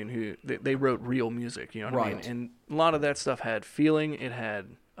personal opinion, they wrote real music. You know what I mean? Right. And a lot of that stuff had feeling. It had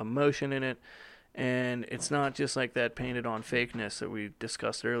emotion in it. And it's not just like that painted on fakeness that we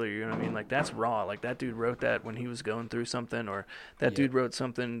discussed earlier, you know what I mean? Like, that's raw. Like, that dude wrote that when he was going through something, or that Yeah. dude wrote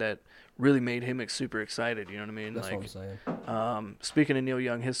something that really made him super excited, you know what I mean? That's like, what I'm saying. speaking of Neil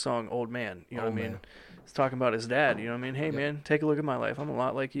Young, his song Old Man, you know Old what I mean? Man. It's talking about his dad, you know what I mean? Hey, Yep. man, take a look at my life. I'm a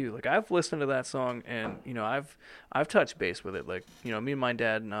lot like you. Like, I've listened to that song, and, I've touched base with it. Like, me and my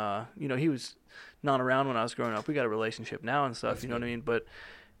dad, he was not around when I was growing up. We got a relationship now and stuff, That's you know good. what I mean? But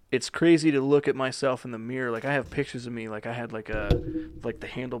it's crazy to look at myself in the mirror. Like, I have pictures of me. Like, I had the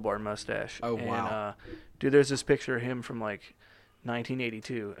handlebar mustache. Oh, and, wow. dude, there's this picture of him from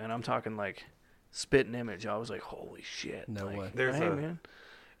 1982, and I'm talking spitting image. I was like, holy shit. No way. There's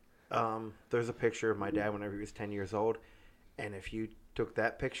a picture of my dad whenever he was 10 years old, and if you took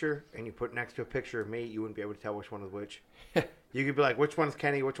that picture and you put it next to a picture of me, you wouldn't be able to tell which one is which. You could be like, which one is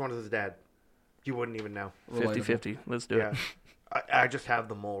Kenny, which one is his dad? You wouldn't even know. 50-50. Let's do it. I just have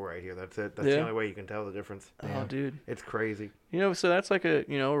the mole right here. That's it. That's the only way you can tell the difference. Oh, dude. It's crazy. So that's like a,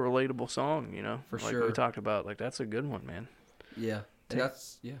 relatable song, For like sure. we talked about. Like, that's a good one, man. Yeah.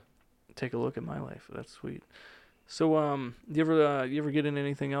 Take a look at my life. That's sweet. So, you ever get into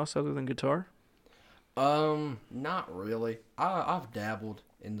anything else other than guitar? Not really. I've dabbled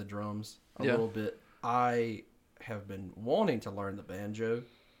in the drums a little bit. I have been wanting to learn the banjo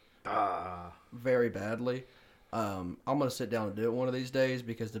very badly. I'm going to sit down and do it one of these days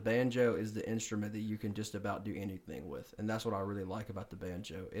because the banjo is the instrument that you can just about do anything with. And that's what I really like about the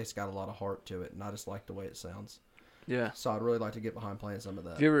banjo. It's got a lot of heart to it, and I just like the way it sounds. Yeah. So I'd really like to get behind playing some of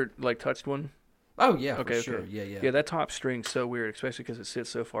that. Have you ever, touched one? Oh, yeah, okay, for sure. Okay. Yeah. Yeah, that top string's so weird, especially because it sits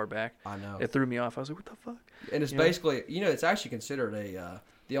so far back. I know. It threw me off. I was like, what the fuck? And it's basically, it's actually considered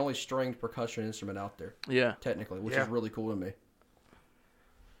the only stringed percussion instrument out there. Yeah. Technically, which is really cool to me.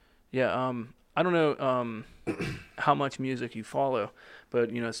 Yeah, I don't know how much music you follow,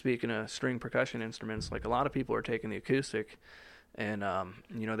 but, speaking of string percussion instruments, like a lot of people are taking the acoustic and,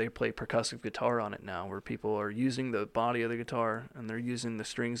 they play percussive guitar on it now where people are using the body of the guitar and they're using the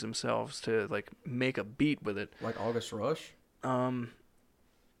strings themselves to, make a beat with it. Like August Rush?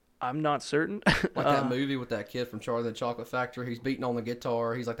 I'm not certain. Like that movie with that kid from Charlie and the Chocolate Factory. He's beating on the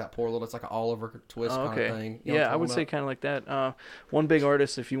guitar. He's like that poor little, it's like an Oliver Twist kind of thing. You know I would say kind of like that. One big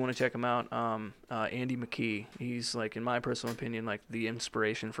artist, if you want to check him out, Andy McKee. He's, in my personal opinion, the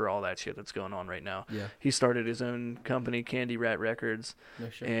inspiration for all that shit that's going on right now. Yeah. He started his own company, Candy Rat Records.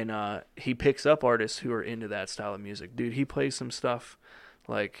 No shit. And he picks up artists who are into that style of music. Dude, he plays some stuff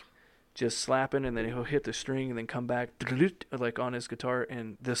just slapping, and then he'll hit the string and then come back on his guitar,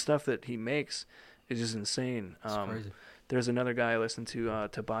 and the stuff that he makes is just insane. It's crazy. There's another guy I listen to,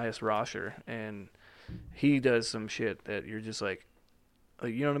 Tobias Roscher, and he does some shit that you're just like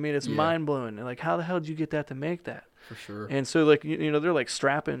you know what I mean? It's mind blowing. How the hell did you get that to make that? For sure. And so they're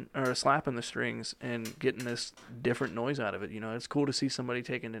strapping or slapping the strings and getting this different noise out of it. It's cool to see somebody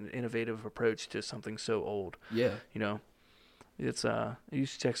taking an innovative approach to something so old. Yeah. It's you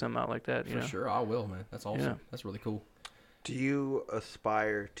should check something out like that. For sure, I will, man. That's awesome. Yeah. That's really cool. Do you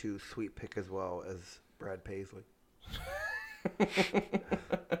aspire to sweet pick as well as Brad Paisley?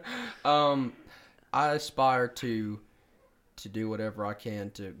 I aspire to do whatever I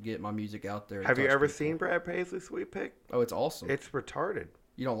can to get my music out there. Have you ever seen Brad Paisley sweet pick? Oh, it's awesome. It's retarded.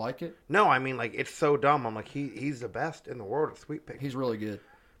 You don't like it? No, I mean it's so dumb. I'm like he's the best in the world at sweet pick. He's really good.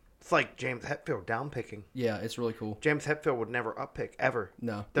 It's like James Hetfield down picking. Yeah, it's really cool. James Hetfield would never up pick ever.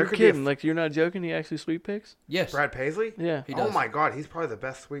 No. You're kidding. You're not joking? He actually sweet picks? Yes. Brad Paisley? Yeah. He does. Oh my God, he's probably the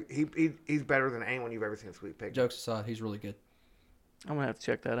best sweet. He's better than anyone you've ever seen sweet pick. Jokes aside, he's really good. I'm gonna have to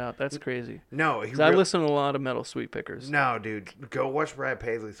check that out. That's crazy. No, I listen to a lot of metal sweet pickers. No, dude, go watch Brad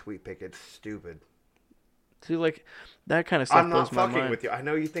Paisley sweet pick. It's stupid. See, that kind of stuff I'm not blows my fucking mind. with you. I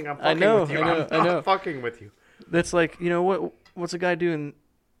know you think I'm fucking with you. I'm not fucking with you. That's what's a guy doing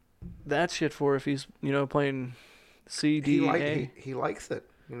that shit for if he's playing C, D, A? He likes it.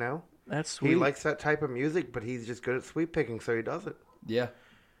 That's sweet. He likes that type of music, but he's just good at sweet picking, so he does it. Yeah,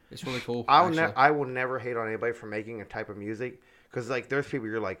 it's really cool. I will never hate on anybody for making a type of music. Because, there's people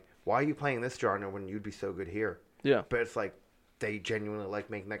you're like, why are you playing this genre when you'd be so good here? Yeah. But it's they genuinely like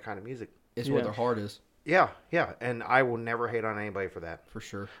making that kind of music. It's where their heart is. Yeah. And I will never hate on anybody for that. For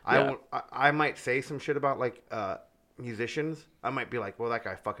sure. I might say some shit about, musicians. I might be like, well, that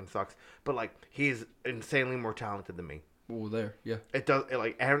guy fucking sucks. But, he's insanely more talented than me. Well, there, yeah. It does,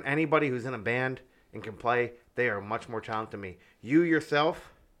 anybody who's in a band and can play, they are much more talented than me. You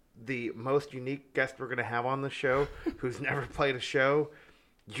yourself, the most unique guest we're going to have on the show, who's never played a show,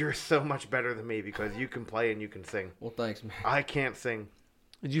 you're so much better than me because you can play and you can sing. Well, thanks, man. I can't sing.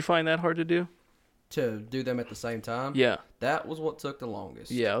 Did you find that hard to do? To do them at the same time? Yeah. That was what took the longest.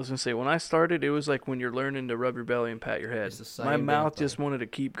 Yeah, I was going to say, when I started, it was like when you're learning to rub your belly and pat your head. It's the same my mouth thing. just wanted to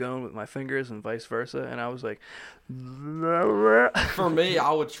keep going with my fingers and vice versa, and I was like... For me,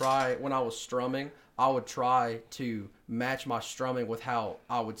 I would try, when I was strumming, I would try to match my strumming with how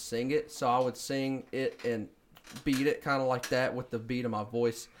I would sing it. So I would sing it and beat it kind of like that with the beat of my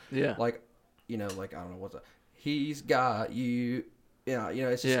voice. Yeah. I don't know what's that. He's got you.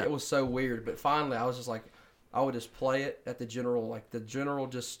 It's just, it was so weird. But finally, I was just like, I would just play it at the general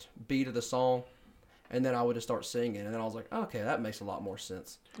just beat of the song. And then I would just start singing. And then I was like, okay, that makes a lot more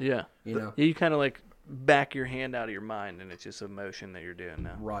sense. Yeah. You kind of back your hand out of your mind and it's just a motion that you're doing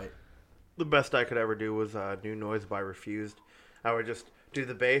now. Right. The best I could ever do was New Noise by Refused. I would just do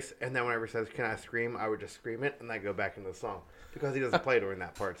the bass, and then whenever he says, "Can I scream?" I would just scream it, and then go back into the song. Because he doesn't play during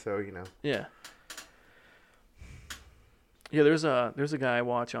that part, so, you know. Yeah. Yeah, there's a guy I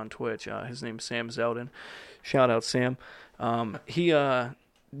watch on Twitch. His name's Sam Zeldin. Shout out, Sam.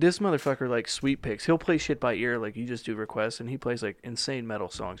 This motherfucker like sweet picks. He'll play shit by ear, like you just do requests, and he plays like insane metal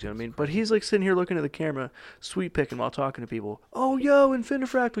songs. You know what I mean? But he's like sitting here looking at the camera, sweet picking while talking to people. Oh, yo,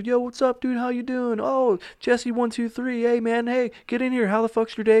 Infinifractal, yo, what's up, dude? How you doing? Oh, Jesse123, hey man, hey, get in here. How the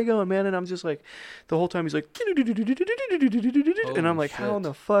fuck's your day going, man? And I'm just like, the whole time he's like, and I'm like, how in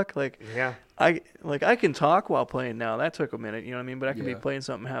the fuck, like, Yeah. I can talk while playing now. That took a minute, you know what I mean? But I can be Yeah. playing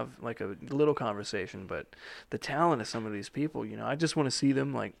something, have like a little conversation. But the talent of some of these people, you know, I just want to see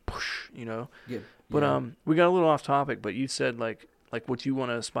them like push, you know. Yeah. But Yeah. we got a little off topic. But you said like what you want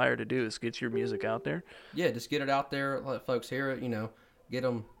to aspire to do is get your music out there. Yeah, just get it out there, let folks hear it. You know, get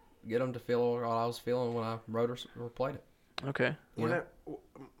them to feel what I was feeling when I wrote or played it. Okay. You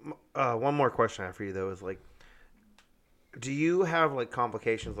know? One more question I have for you, though, is like, do you have like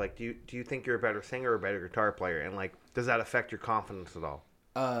complications? Like, do you think you're a better singer or a better guitar player? And like, does that affect your confidence at all?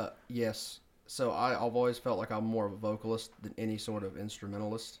 Yes. So I've always felt like I'm more of a vocalist than any sort of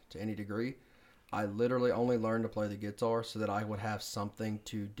instrumentalist to any degree. I literally only learned to play the guitar so that I would have something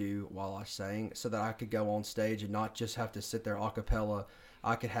to do while I sang, so that I could go on stage and not just have to sit there a cappella.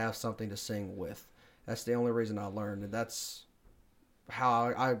 I could have something to sing with. That's the only reason I learned, and that's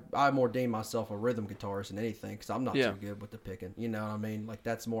how I more deem myself a rhythm guitarist than anything, because I'm not too good with the picking. You know what I mean? Like,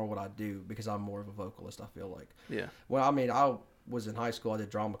 that's more what I do because I'm more of a vocalist, I feel like. Yeah. Well, I mean, I was in high school. I did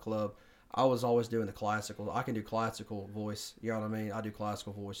drama club. I was always doing the classical. I can do classical voice. You know what I mean? I do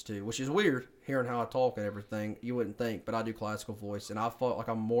classical voice too, which is weird hearing how I talk and everything. You wouldn't think, but I do classical voice, and I felt like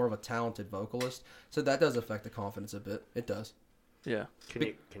I'm more of a talented vocalist. So that does affect the confidence a bit. It does. Yeah. Can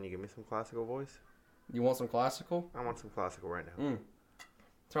you give me some classical voice? You want some classical? I want some classical right now.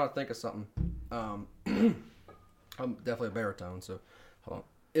 Trying to think of something. I'm definitely a baritone, so hold on.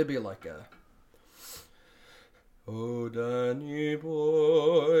 It'd be like oh, Danny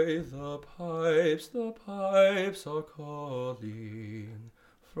boy, the pipes are calling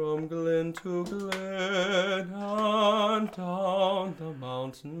from glen to glen and down the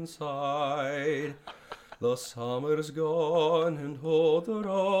mountainside. The summer's gone and all the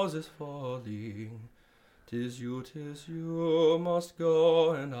roses falling. 'Tis you must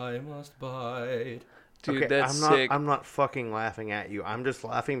go and I must bide. Dude, Okay, that's I'm not, sick. I'm not fucking laughing at you. I'm just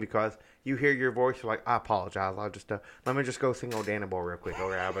laughing because you hear your voice. You're like, I apologize. I'll just let me just go sing old Danny Boy real quick.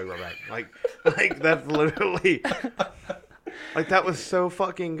 Okay, I'll be right back. Like that's literally like that was so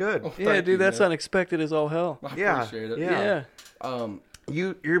fucking good. Oh, Yeah, thank dude, you, that's man. unexpected as all hell. I Yeah, appreciate it. yeah. Yeah.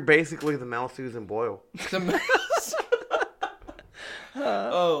 You're basically the Mel Susan Boyle.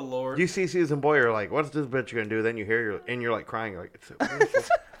 Oh Lord, You see Susan Boyle, you're like, what's this bitch gonna do? Then you hear her and you're like crying. You're like, it's so beautiful.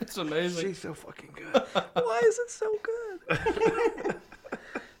 it's amazing. She's so fucking good. Why is it so good?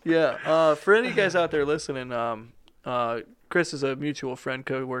 Yeah. For any guys out there listening, Chris is a mutual friend,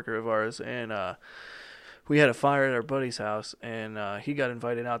 co-worker of ours, and we had a fire at our buddy's house, and he got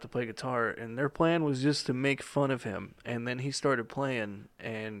invited out to play guitar, and their plan was just to make fun of him. And then he started playing,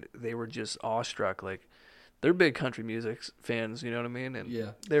 and they were just awestruck. Like, they're big country music fans, you know what I mean? And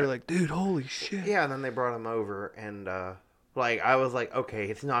Yeah. they were like, dude, holy shit. Yeah, and then they brought him over, and like I was like, okay,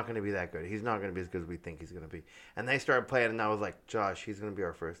 it's not going to be that good. He's not going to be as good as we think he's going to be. And they started playing, and I was like, Josh, he's going to be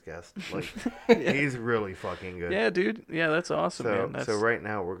our first guest. Like, he's really fucking good. Yeah, dude. Yeah, that's awesome, man. That's... So right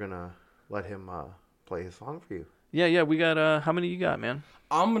now we're gonna let him play his song for you. Yeah, we got, how many you got, man?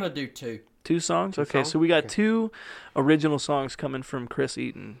 I'm gonna do two. 2 songs? Okay, songs? so we got Okay. 2 original songs coming from Chris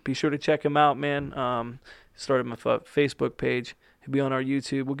Eaton. Be sure to check him out, man. Started my Facebook page. He'll be on our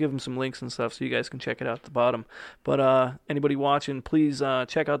YouTube. We'll give him some links and stuff so you guys can check it out at the bottom. But anybody watching, please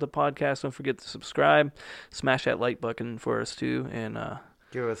check out the podcast. Don't forget to subscribe. Smash that like button for us, too. And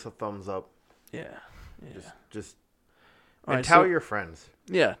Give us a thumbs up. yeah. Just All and right, tell so- your friends.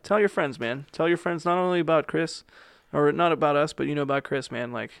 Yeah, tell your friends, man. Tell your friends not only about Chris, or not about us, but about Chris,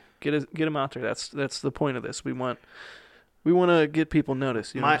 man. Like, get him out there. That's the point of this. We want to get people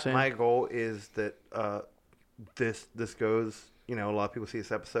noticed. You know what I'm saying? My goal is that this goes. You know, a lot of people see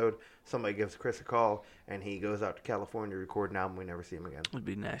this episode. Somebody gives Chris a call, and he goes out to California to record an album. We never see him again. It'd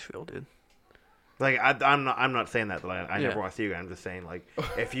be Nashville, dude. Like I'm not saying that I Yeah. never want to see you. I'm just saying like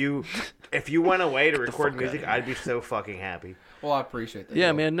if you went away to record fuck music, outta here. I'd be so fucking happy. Well, I appreciate that. Yeah,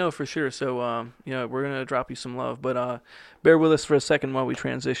 Joel. man, no, for sure. So, we're going to drop you some love, but bear with us for a second while we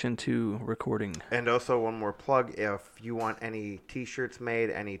transition to recording. And also one more plug: if you want any T-shirts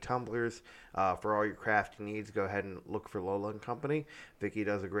made, any tumblers, For all your crafting needs, go ahead and look for Lowland Company. Vicky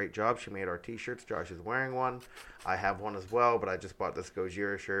does a great job. She made our t-shirts. Josh is wearing one. I have one as well, but I just bought this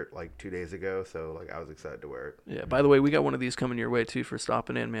Gojira shirt like 2 days ago, so like I was excited to wear it. Yeah, by the way, we got one of these coming your way too for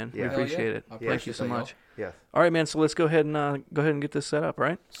stopping in, man. Yeah. We appreciate it. Thank you so appreciate much. Yes. All right, man, so let's go ahead and get this set up,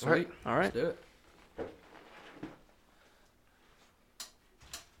 right? Sweet. All right. Let's do it.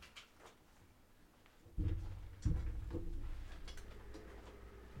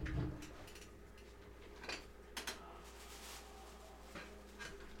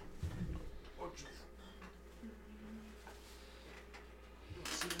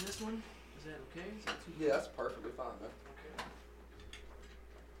 See this one? Is that okay? Is that too Yeah, that's perfectly fine, man.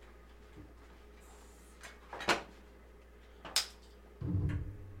 okay?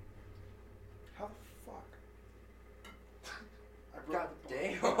 How the fuck? God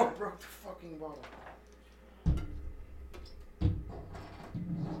damn. I broke the fucking bottle.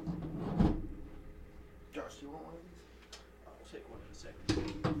 Josh, do you want one of these? I'll take one in a second.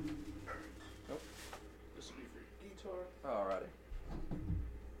 Nope. This will be for your guitar. Alrighty.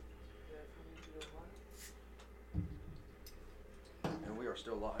 And we are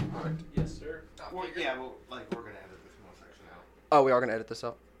still live, correct? Yes, sir. Well, yeah, well, like we're gonna edit this one section out. Oh, we are gonna edit this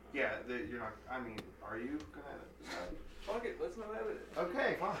out. Yeah, you're not. I mean, are you gonna edit this out? Fuck it, let's not edit it.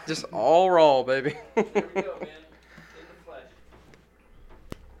 Okay, fine. Just all raw, baby. Here we go, man. In the flesh.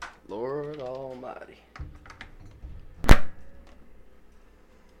 Lord Almighty.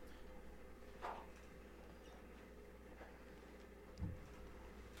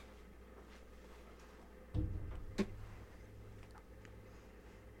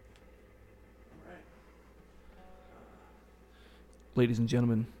 Ladies and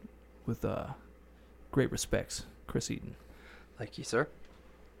gentlemen, with great respects, Chris Eaton. Thank you, sir.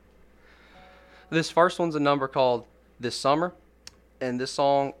 This first one's a number called This Summer. And this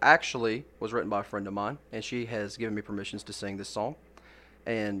song actually was written by a friend of mine. And she has given me permissions to sing this song.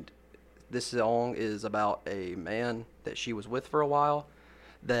 And this song is about a man that she was with for a while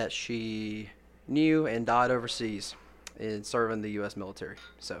that she knew and died overseas in serving the U.S. military.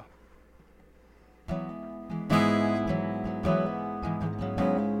 So...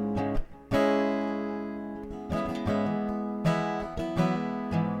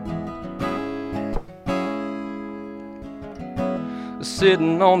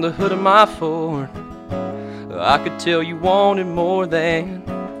 Sitting on the hood of my Ford, I could tell you wanted more than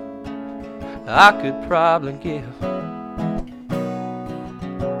I could probably give.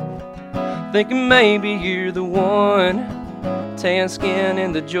 Thinking maybe you're the one, tan skin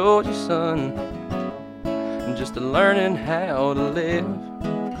in the Georgia sun, and just learning how to live.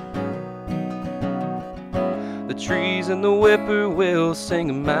 The trees and the whippoorwills sing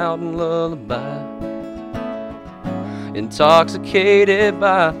a mountain lullaby, intoxicated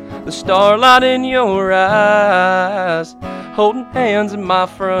by the starlight in your eyes, holding hands in my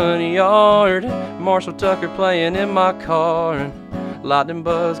front yard, Marshall Tucker playing in my car, and lightning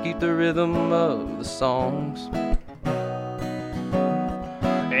bugs keep the rhythm of the songs.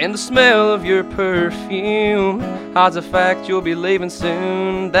 And the smell of your perfume hides the fact you'll be leaving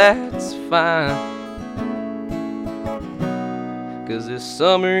soon. That's fine, 'cause this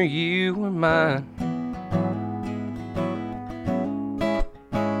summer you were mine.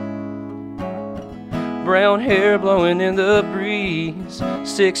 Brown hair blowing in the breeze,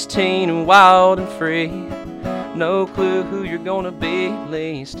 16 and wild and free. No clue who you're gonna be, at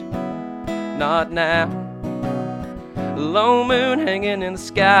least not now. Low moon hanging in the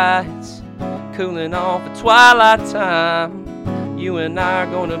sky, it's cooling off at twilight time. You and I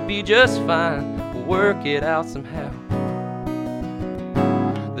are gonna be just fine, we'll work it out somehow.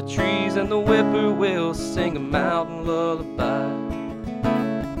 The trees and the whippoorwills sing a mountain lullaby,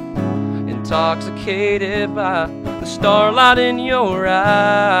 intoxicated by the starlight in your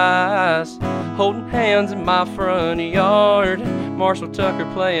eyes, holding hands in my front yard, Marshall Tucker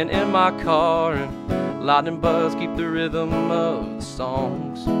playing in my car, and lightning bugs keep the rhythm of the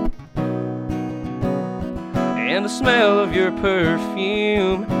songs. And the smell of your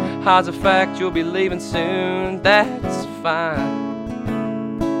perfume hides the fact you'll be leaving soon. That's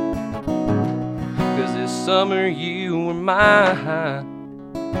fine, 'cause this summer you were mine.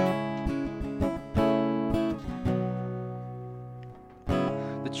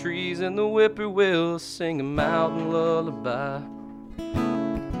 Trees and the whippoorwills sing a mountain lullaby,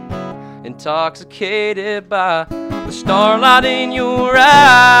 intoxicated by the starlight in your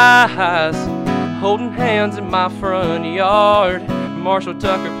eyes, holding hands in my front yard, Marshall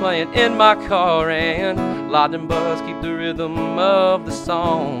Tucker playing in my car, and lightning bugs keep the rhythm of the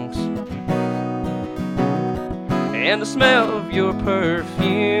songs. and the smell of your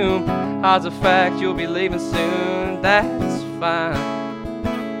perfume hides the fact you'll be leaving soon. That's fine,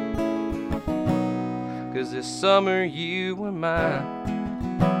 'cause this summer you were mine.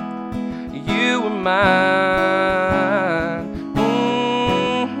 You were mine.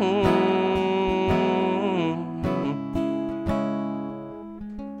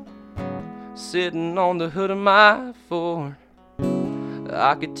 Sitting on the hood of my Ford,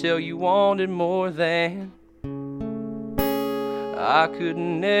 I could tell you wanted more than I could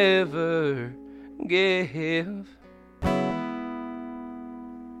never give.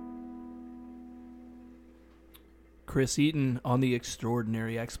 Chris Eaton on the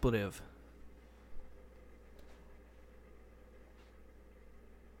extraordinary expletive.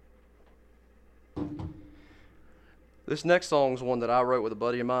 This next song is one that I wrote with a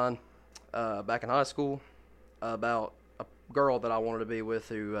buddy of mine back in high school about a girl that I wanted to be with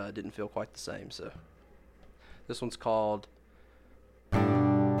who didn't feel quite the same. So this one's called...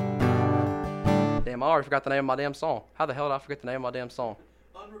 Damn, I already forgot the name of my damn song. How the hell did I forget the name of my damn song?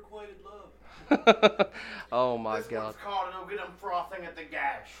 Unrequited love. Oh my This God. one's called It'll Get 'Em Frothing at the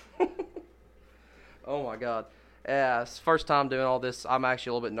Gash. Oh my God. Yeah, it's the first time doing all this. I'm actually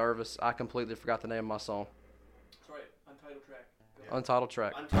a little bit nervous. I completely forgot the name of my song. That's right. Untitled track. Untitled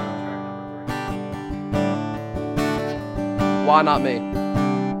track. Untitled track number 3. Why Not Me?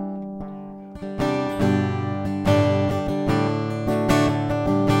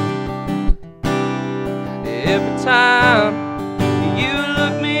 Every time you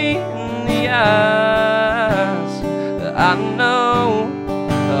look me in the eyes, I know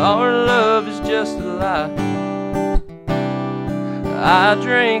our love is just a lie. I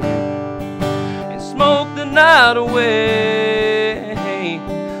drink and smoke the night away,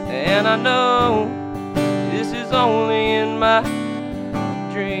 and I know this is only in my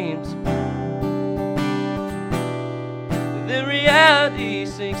dreams. Then reality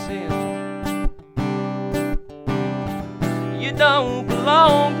sinks in. You don't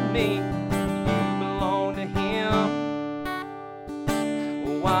belong to me, you belong to him.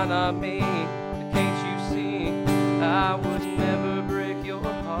 Why not me? Can't you see? I would never break your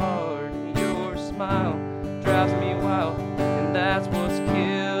heart. Your smile drives me wild, and that's what's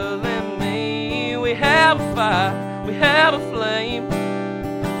killing me. We have a fire, we have a flame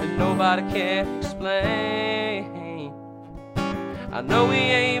that nobody can explain. I know we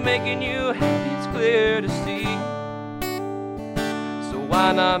ain't making you happy, it's clear to see. So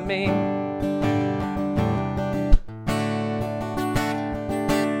why not me?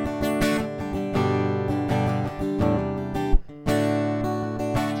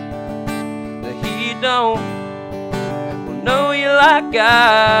 He don't know you like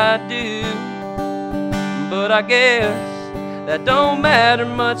I do, but I guess that don't matter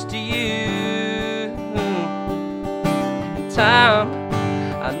much to you. And time,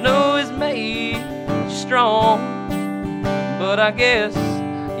 I know, is made you strong, but I guess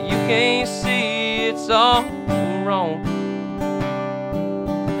you can't see it's all wrong.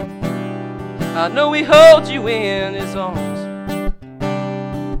 I know he holds you in his arms,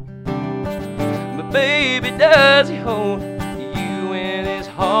 but baby, does he hold you in his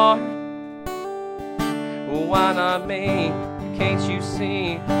heart? Well, why not me? Can't you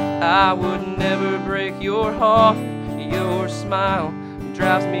see? I would never break your heart. Your smile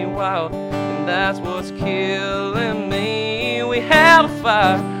drives me wild, and that's what's killing me. We have a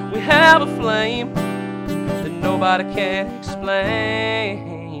fire, we have a flame that nobody can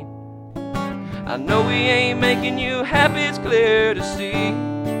explain. I know we ain't making you happy, it's clear to see.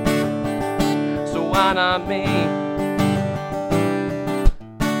 So why not me?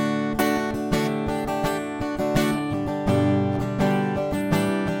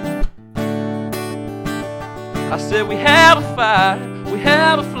 I said we have a fire, we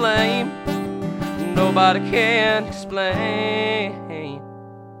have a flame nobody can explain.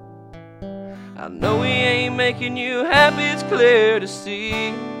 I know we ain't making you happy, it's clear to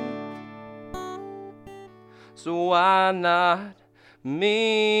see. So why not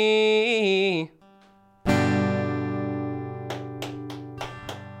me?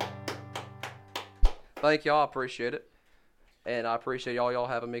 Thank y'all, I appreciate it. And I appreciate y'all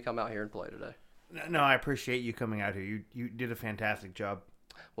having me come out here and play today. No, I appreciate you coming out here. You did a fantastic job.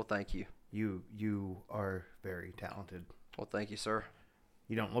 Well, thank you. You are very talented. Well, thank you, sir.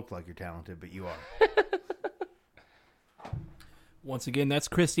 You don't look like you're talented, but you are. Once again, that's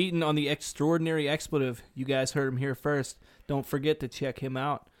Chris Eaton on the Extraordinary Expletive. You guys heard him here first. Don't forget to check him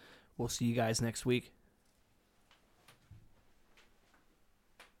out. We'll see you guys next week.